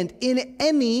content in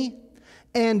any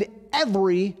and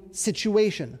every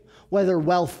situation, whether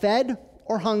well-fed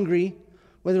or hungry,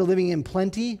 whether living in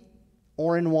plenty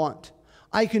or in want.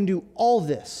 I can do all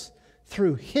this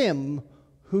through him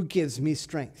who gives me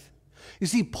strength. You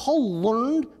see, Paul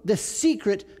learned the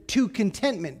secret to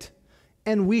contentment,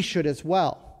 and we should as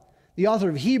well. The author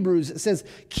of Hebrews says,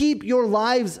 keep your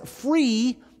lives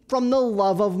free from the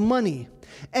love of money,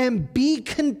 and be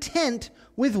content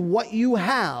with what you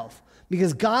have,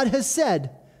 because God has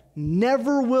said,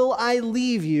 never will I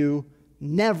leave you,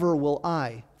 never will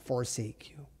I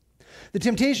forsake you. The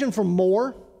temptation for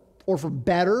more or for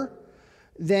better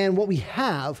than what we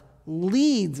have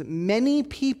leads many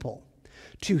people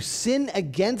to sin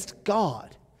against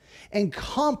God and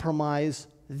compromise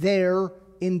their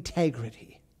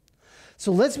integrity.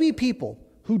 So let's be people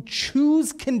who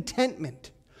choose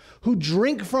contentment, who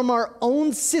drink from our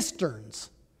own cisterns,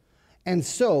 and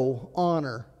so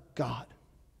honor God.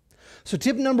 So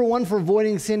tip number 1 for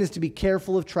avoiding sin is to be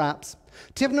careful of traps.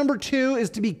 Tip number 2 is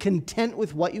to be content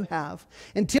with what you have.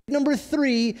 And tip number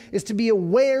 3 is to be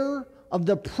aware of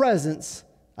the presence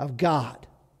of God.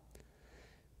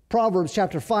 Proverbs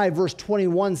chapter 5, verse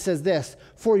 21 says this: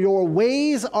 for your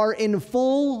ways are in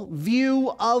full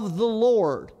view of the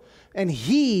Lord, and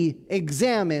he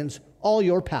examines all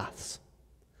your paths.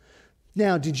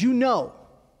 Now, did you know,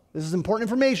 this is important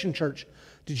information, church,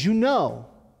 did you know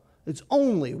it's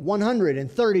only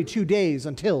 132 days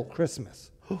until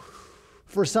Christmas?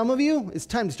 For some of you, it's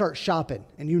time to start shopping,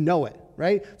 and you know it,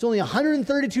 right? It's only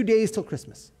 132 days till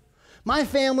Christmas. My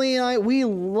family and I, we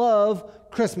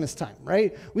love Christmas time,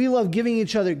 right? We love giving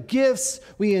each other gifts.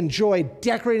 We enjoy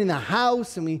decorating the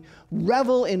house, and we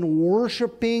revel in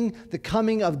worshiping the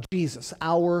coming of Jesus,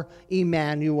 our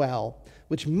Emmanuel,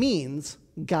 which means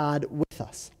God with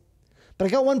us. But I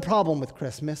got one problem with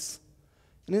Christmas,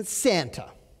 and it's Santa.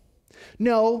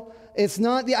 No, it's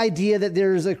not the idea that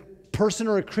there's a person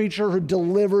or a creature who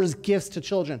delivers gifts to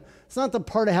children. It's not the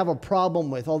part I have a problem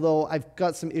with, although I've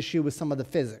got some issue with some of the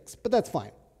physics, but that's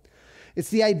fine. It's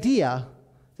the idea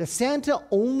that Santa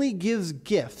only gives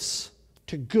gifts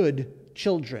to good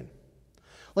children.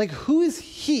 Like, who is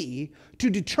he to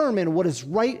determine what is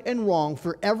right and wrong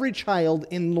for every child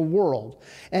in the world?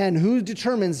 And who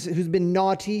determines who's been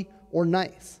naughty or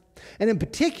nice? And in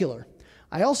particular,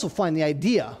 I also find the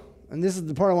idea, and this is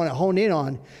the part I want to hone in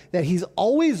on, that he's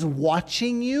always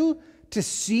watching you to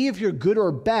see if you're good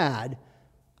or bad.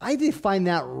 I did find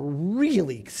that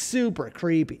really super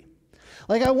creepy.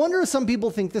 Like, I wonder if some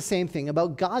people think the same thing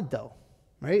about God, though,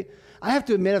 right? I have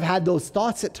to admit I've had those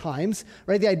thoughts at times,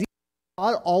 right? The idea of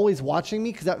God always watching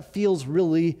me, because that feels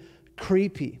really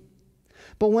creepy.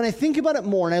 But when I think about it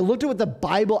more, and I looked at what the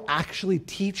Bible actually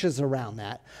teaches around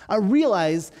that, I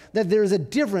realized that there's a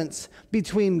difference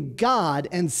between God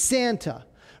and Santa,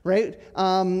 right?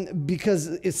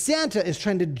 Because Santa is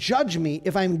trying to judge me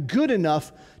if I'm good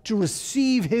enough to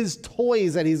receive his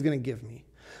toys that he's going to give me.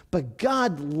 But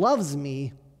God loves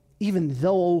me even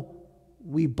though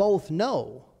we both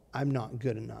know I'm not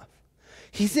good enough.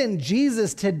 He sent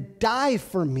Jesus to die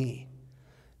for me,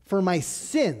 for my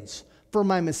sins, for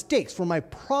my mistakes, for my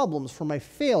problems, for my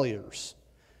failures.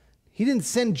 He didn't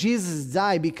send Jesus to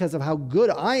die because of how good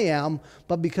I am,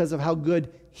 but because of how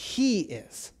good he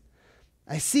is.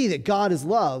 I see that God is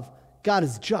love, God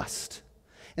is just,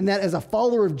 and that as a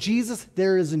follower of Jesus,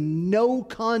 there is no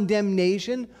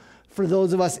condemnation for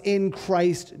those of us in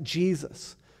Christ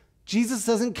Jesus. Jesus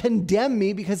doesn't condemn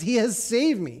me because he has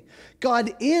saved me.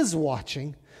 God is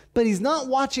watching, but he's not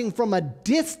watching from a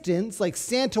distance, like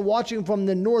Santa watching from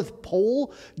the North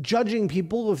Pole, judging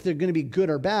people if they're going to be good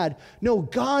or bad. No,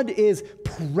 God is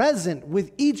present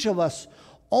with each of us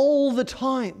all the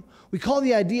time. We call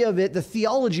the idea of it, the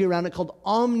theology around it, called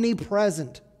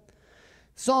omnipresent.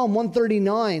 Psalm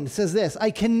 139 says this,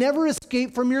 I can never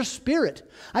escape from your spirit.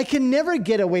 I can never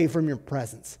get away from your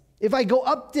presence. If I go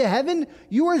up to heaven,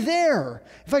 you are there.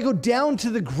 If I go down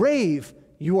to the grave,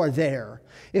 you are there.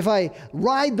 If I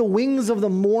ride the wings of the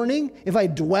morning, if I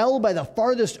dwell by the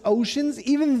farthest oceans,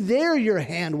 even there your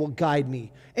hand will guide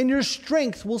me, and your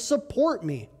strength will support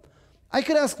me. I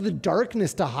could ask the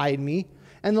darkness to hide me,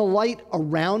 and the light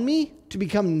around me to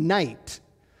become night.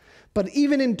 But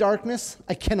even in darkness,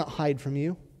 I cannot hide from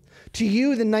you. To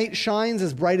you, the night shines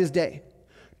as bright as day.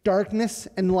 Darkness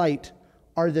and light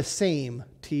are the same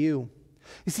to you.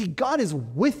 You see, God is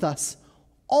with us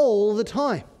all the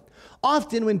time.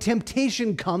 Often when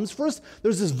temptation comes for us,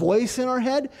 there's this voice in our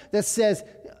head that says,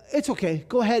 it's okay,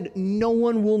 go ahead, no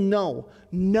one will know.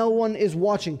 No one is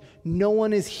watching. No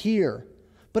one is here.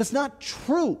 But it's not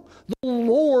true. The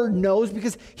Lord knows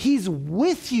because he's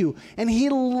with you and he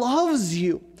loves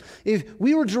you. If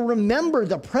we were to remember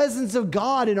the presence of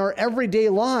God in our everyday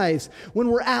lives, when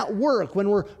we're at work, when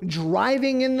we're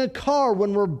driving in the car,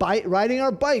 when we're riding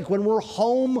our bike, when we're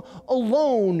home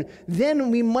alone, then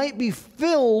we might be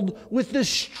filled with the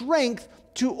strength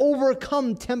to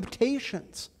overcome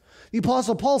temptations. The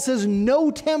Apostle Paul says,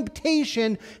 no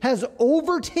temptation has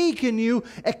overtaken you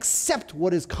except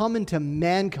what is common to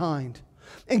mankind.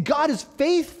 And God is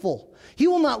faithful. He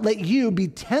will not let you be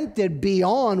tempted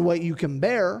beyond what you can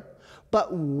bear.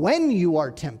 But when you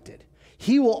are tempted,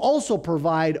 he will also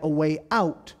provide a way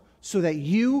out so that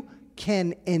you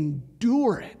can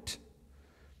endure it.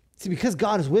 See, because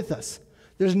God is with us,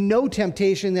 there's no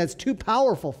temptation that's too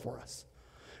powerful for us.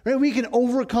 Right? We can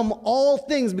overcome all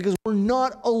things because we're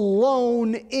not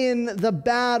alone in the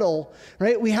battle.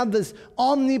 Right? We have this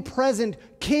omnipresent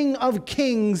King of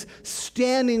Kings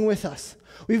standing with us.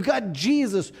 We've got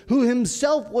Jesus, who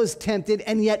himself was tempted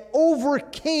and yet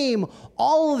overcame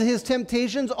all of his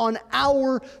temptations on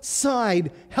our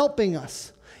side, helping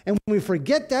us. And when we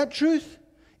forget that truth,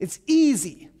 it's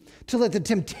easy to let the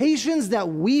temptations that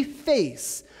we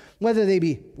face, whether they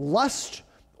be lust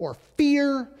or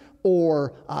fear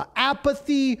or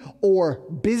apathy or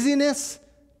busyness,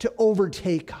 to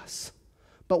overtake us.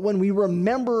 But when we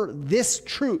remember this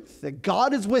truth, that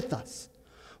God is with us,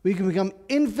 we can become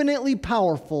infinitely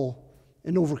powerful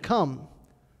and overcome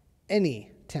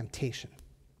any temptation.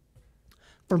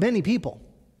 For many people,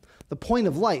 the point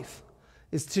of life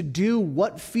is to do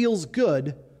what feels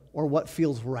good or what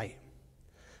feels right.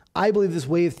 I believe this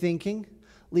way of thinking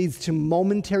leads to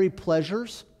momentary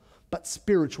pleasures, but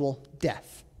spiritual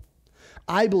death.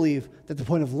 I believe that the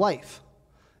point of life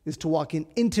is to walk in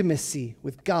intimacy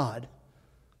with God,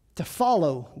 to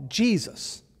follow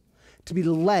Jesus, to be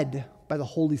led by the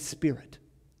Holy Spirit.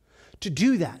 To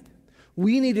do that,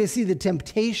 we need to see the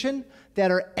temptation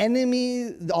that our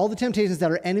enemy, all the temptations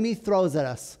that our enemy throws at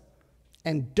us,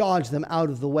 and dodge them out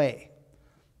of the way.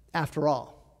 After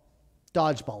all,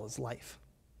 dodgeball is life.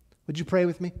 Would you pray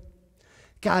with me?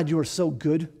 God, you are so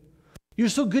good. You're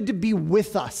so good to be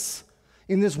with us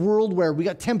in this world where we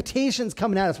got temptations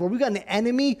coming at us, where we got an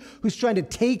enemy who's trying to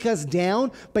take us down,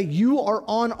 but you are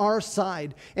on our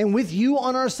side. And with you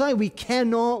on our side, we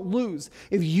cannot lose.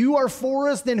 If you are for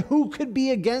us, then who could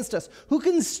be against us? Who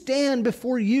can stand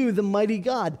before you, the mighty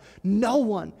God? No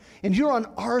one. And you're on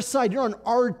our side. You're on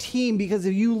our team because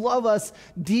you love us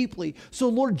deeply. So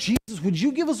Lord Jesus, would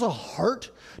you give us a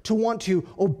heart to want to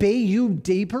obey you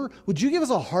deeper? Would you give us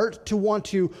a heart to want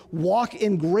to walk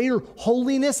in greater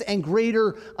holiness and greater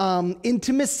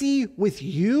intimacy with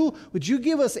you? Would you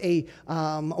give us a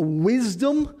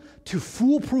wisdom to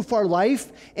foolproof our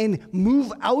life and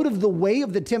move out of the way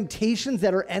of the temptations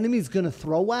that our enemy is going to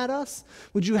throw at us?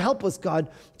 Would you help us, God,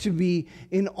 to be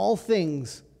in all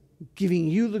things giving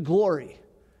you the glory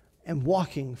and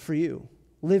walking for you,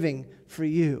 living for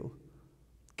you.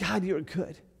 God, you're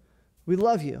good. We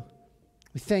love you.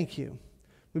 We thank you.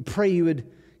 We pray you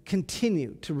would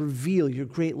continue to reveal your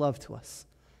great love to us.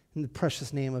 In the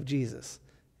precious name of Jesus.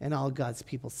 And all God's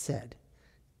people said,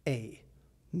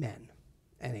 amen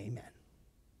and amen.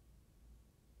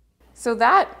 So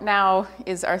that now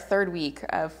is our third week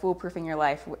of foolproofing your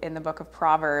life in the book of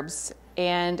Proverbs.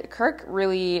 And Kirk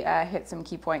really hit some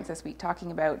key points this week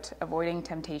talking about avoiding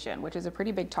temptation, which is a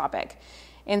pretty big topic.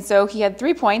 And so he had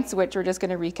 3 points, which we're just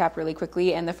going to recap really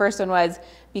quickly. And the first one was,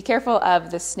 be careful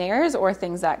of the snares or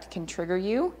things that can trigger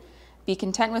you. Be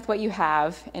content with what you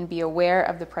have, and be aware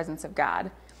of the presence of God.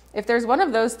 If there's one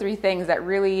of those 3 things that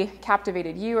really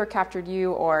captivated you or captured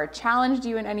you or challenged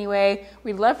you in any way,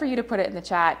 we'd love for you to put it in the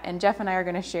chat, and Jeff and I are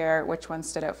going to share which one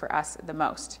stood out for us the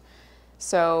most.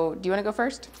 So do you want to go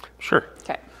first? Sure.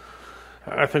 Okay.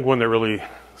 I think one that really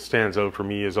stands out for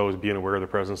me is always being aware of the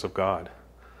presence of God.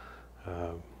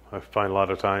 I find a lot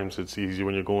of times it's easy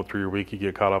when you're going through your week, you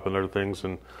get caught up in other things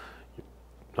and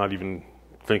not even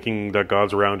thinking that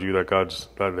God's around you, that God's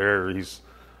not there. He's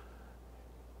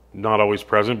not always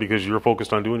present because you're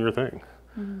focused on doing your thing.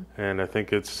 Mm-hmm. And I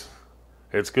think it's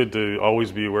good to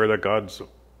always be aware that God's,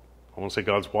 I won't say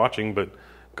God's watching, but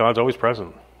God's always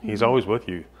present. Mm-hmm. He's always with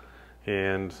you.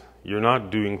 And you're not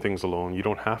doing things alone. You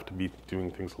don't have to be doing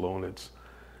things alone.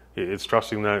 It's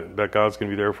trusting that God's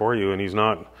going to be there for you, and He's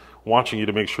not watching you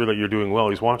to make sure that you're doing well.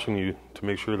 He's watching you to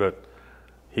make sure that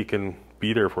He can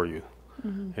be there for you.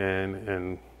 Mm-hmm.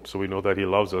 And so we know that He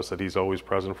loves us, that He's always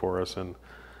present for us. And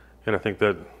I think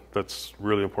that's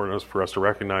really important for us to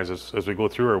recognize as we go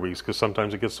through our weeks, because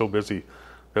sometimes it gets so busy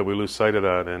that we lose sight of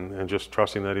that, and just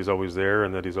trusting that He's always there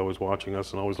and that He's always watching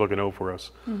us and always looking out for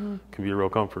us can be a real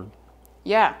comfort.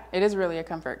 Yeah, it is really a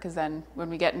comfort, because then when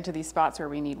we get into these spots where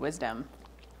we need wisdom,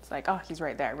 it's like, oh, He's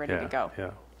right there, ready to go. Yeah,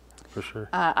 for sure.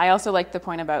 I also like the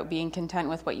point about being content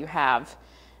with what you have.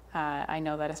 I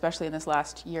know that especially in this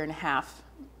last year and a half,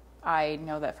 I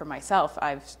know that for myself,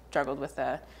 I've struggled with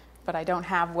but I don't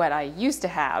have what I used to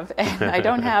have, and I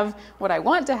don't have what I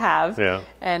want to have,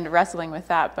 and wrestling with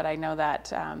that. But I know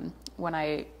that when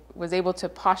I was able to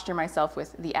posture myself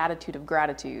with the attitude of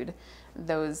gratitude,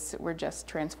 those were just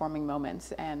transforming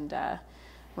moments, and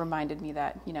reminded me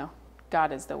that,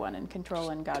 God is the one in control,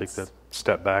 and God's... Take that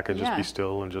step back and just be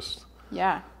still and just...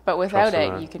 Yeah, but without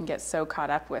it, you can get so caught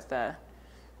up with the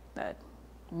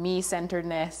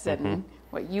me-centeredness and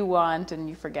what you want, and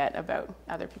you forget about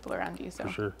other people around you. So for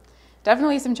sure.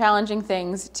 Definitely some challenging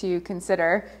things to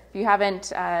consider. If you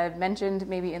haven't mentioned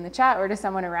maybe in the chat or to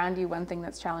someone around you one thing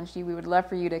that's challenged you, we would love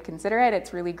for you to consider it.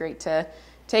 It's really great to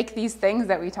take these things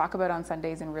that we talk about on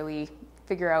Sundays and really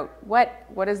figure out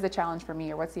what is the challenge for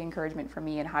me, or what's the encouragement for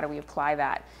me, and how do we apply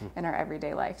that in our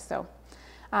everyday life. So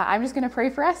I'm just going to pray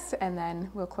for us, and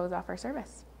then we'll close off our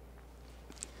service.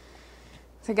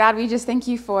 So God, we just thank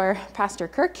you for Pastor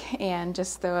Kirk and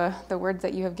just the words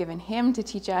that you have given him to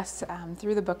teach us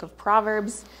through the book of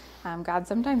Proverbs. God,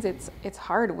 sometimes it's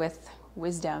hard with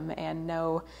wisdom and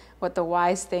know what the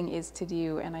wise thing is to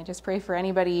do. And I just pray for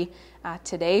anybody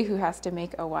today who has to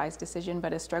make a wise decision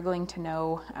but is struggling to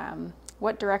know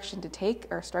what direction to take,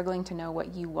 or struggling to know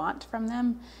what you want from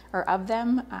them or of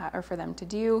them or for them to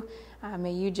do.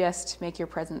 May you just make your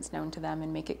presence known to them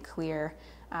and make it clear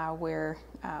where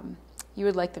you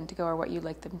would like them to go, or what you'd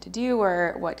like them to do,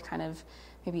 or what kind of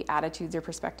maybe attitudes or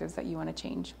perspectives that you want to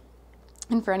change.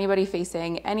 And for anybody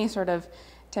facing any sort of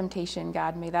temptation,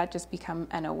 God, may that just become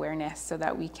an awareness so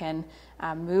that we can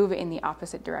move in the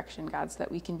opposite direction, God, so that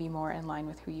we can be more in line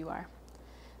with who you are.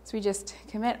 So we just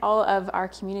commit all of our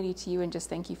community to you and just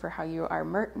thank you for how you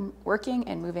are working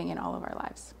and moving in all of our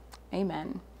lives.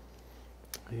 Amen.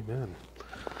 Amen.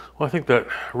 Well, I think that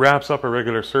wraps up our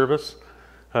regular service.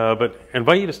 But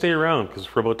invite you to stay around, because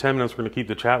for about 10 minutes we're going to keep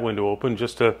the chat window open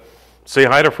just to say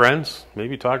hi to friends,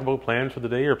 maybe talk about plans for the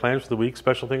day or plans for the week,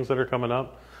 special things that are coming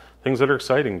up, things that are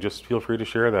exciting. Just feel free to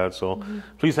share that. So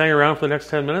please hang around for the next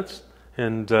 10 minutes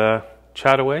and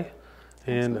chat away.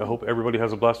 And I hope everybody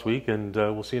has a blessed week, and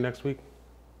we'll see you next week.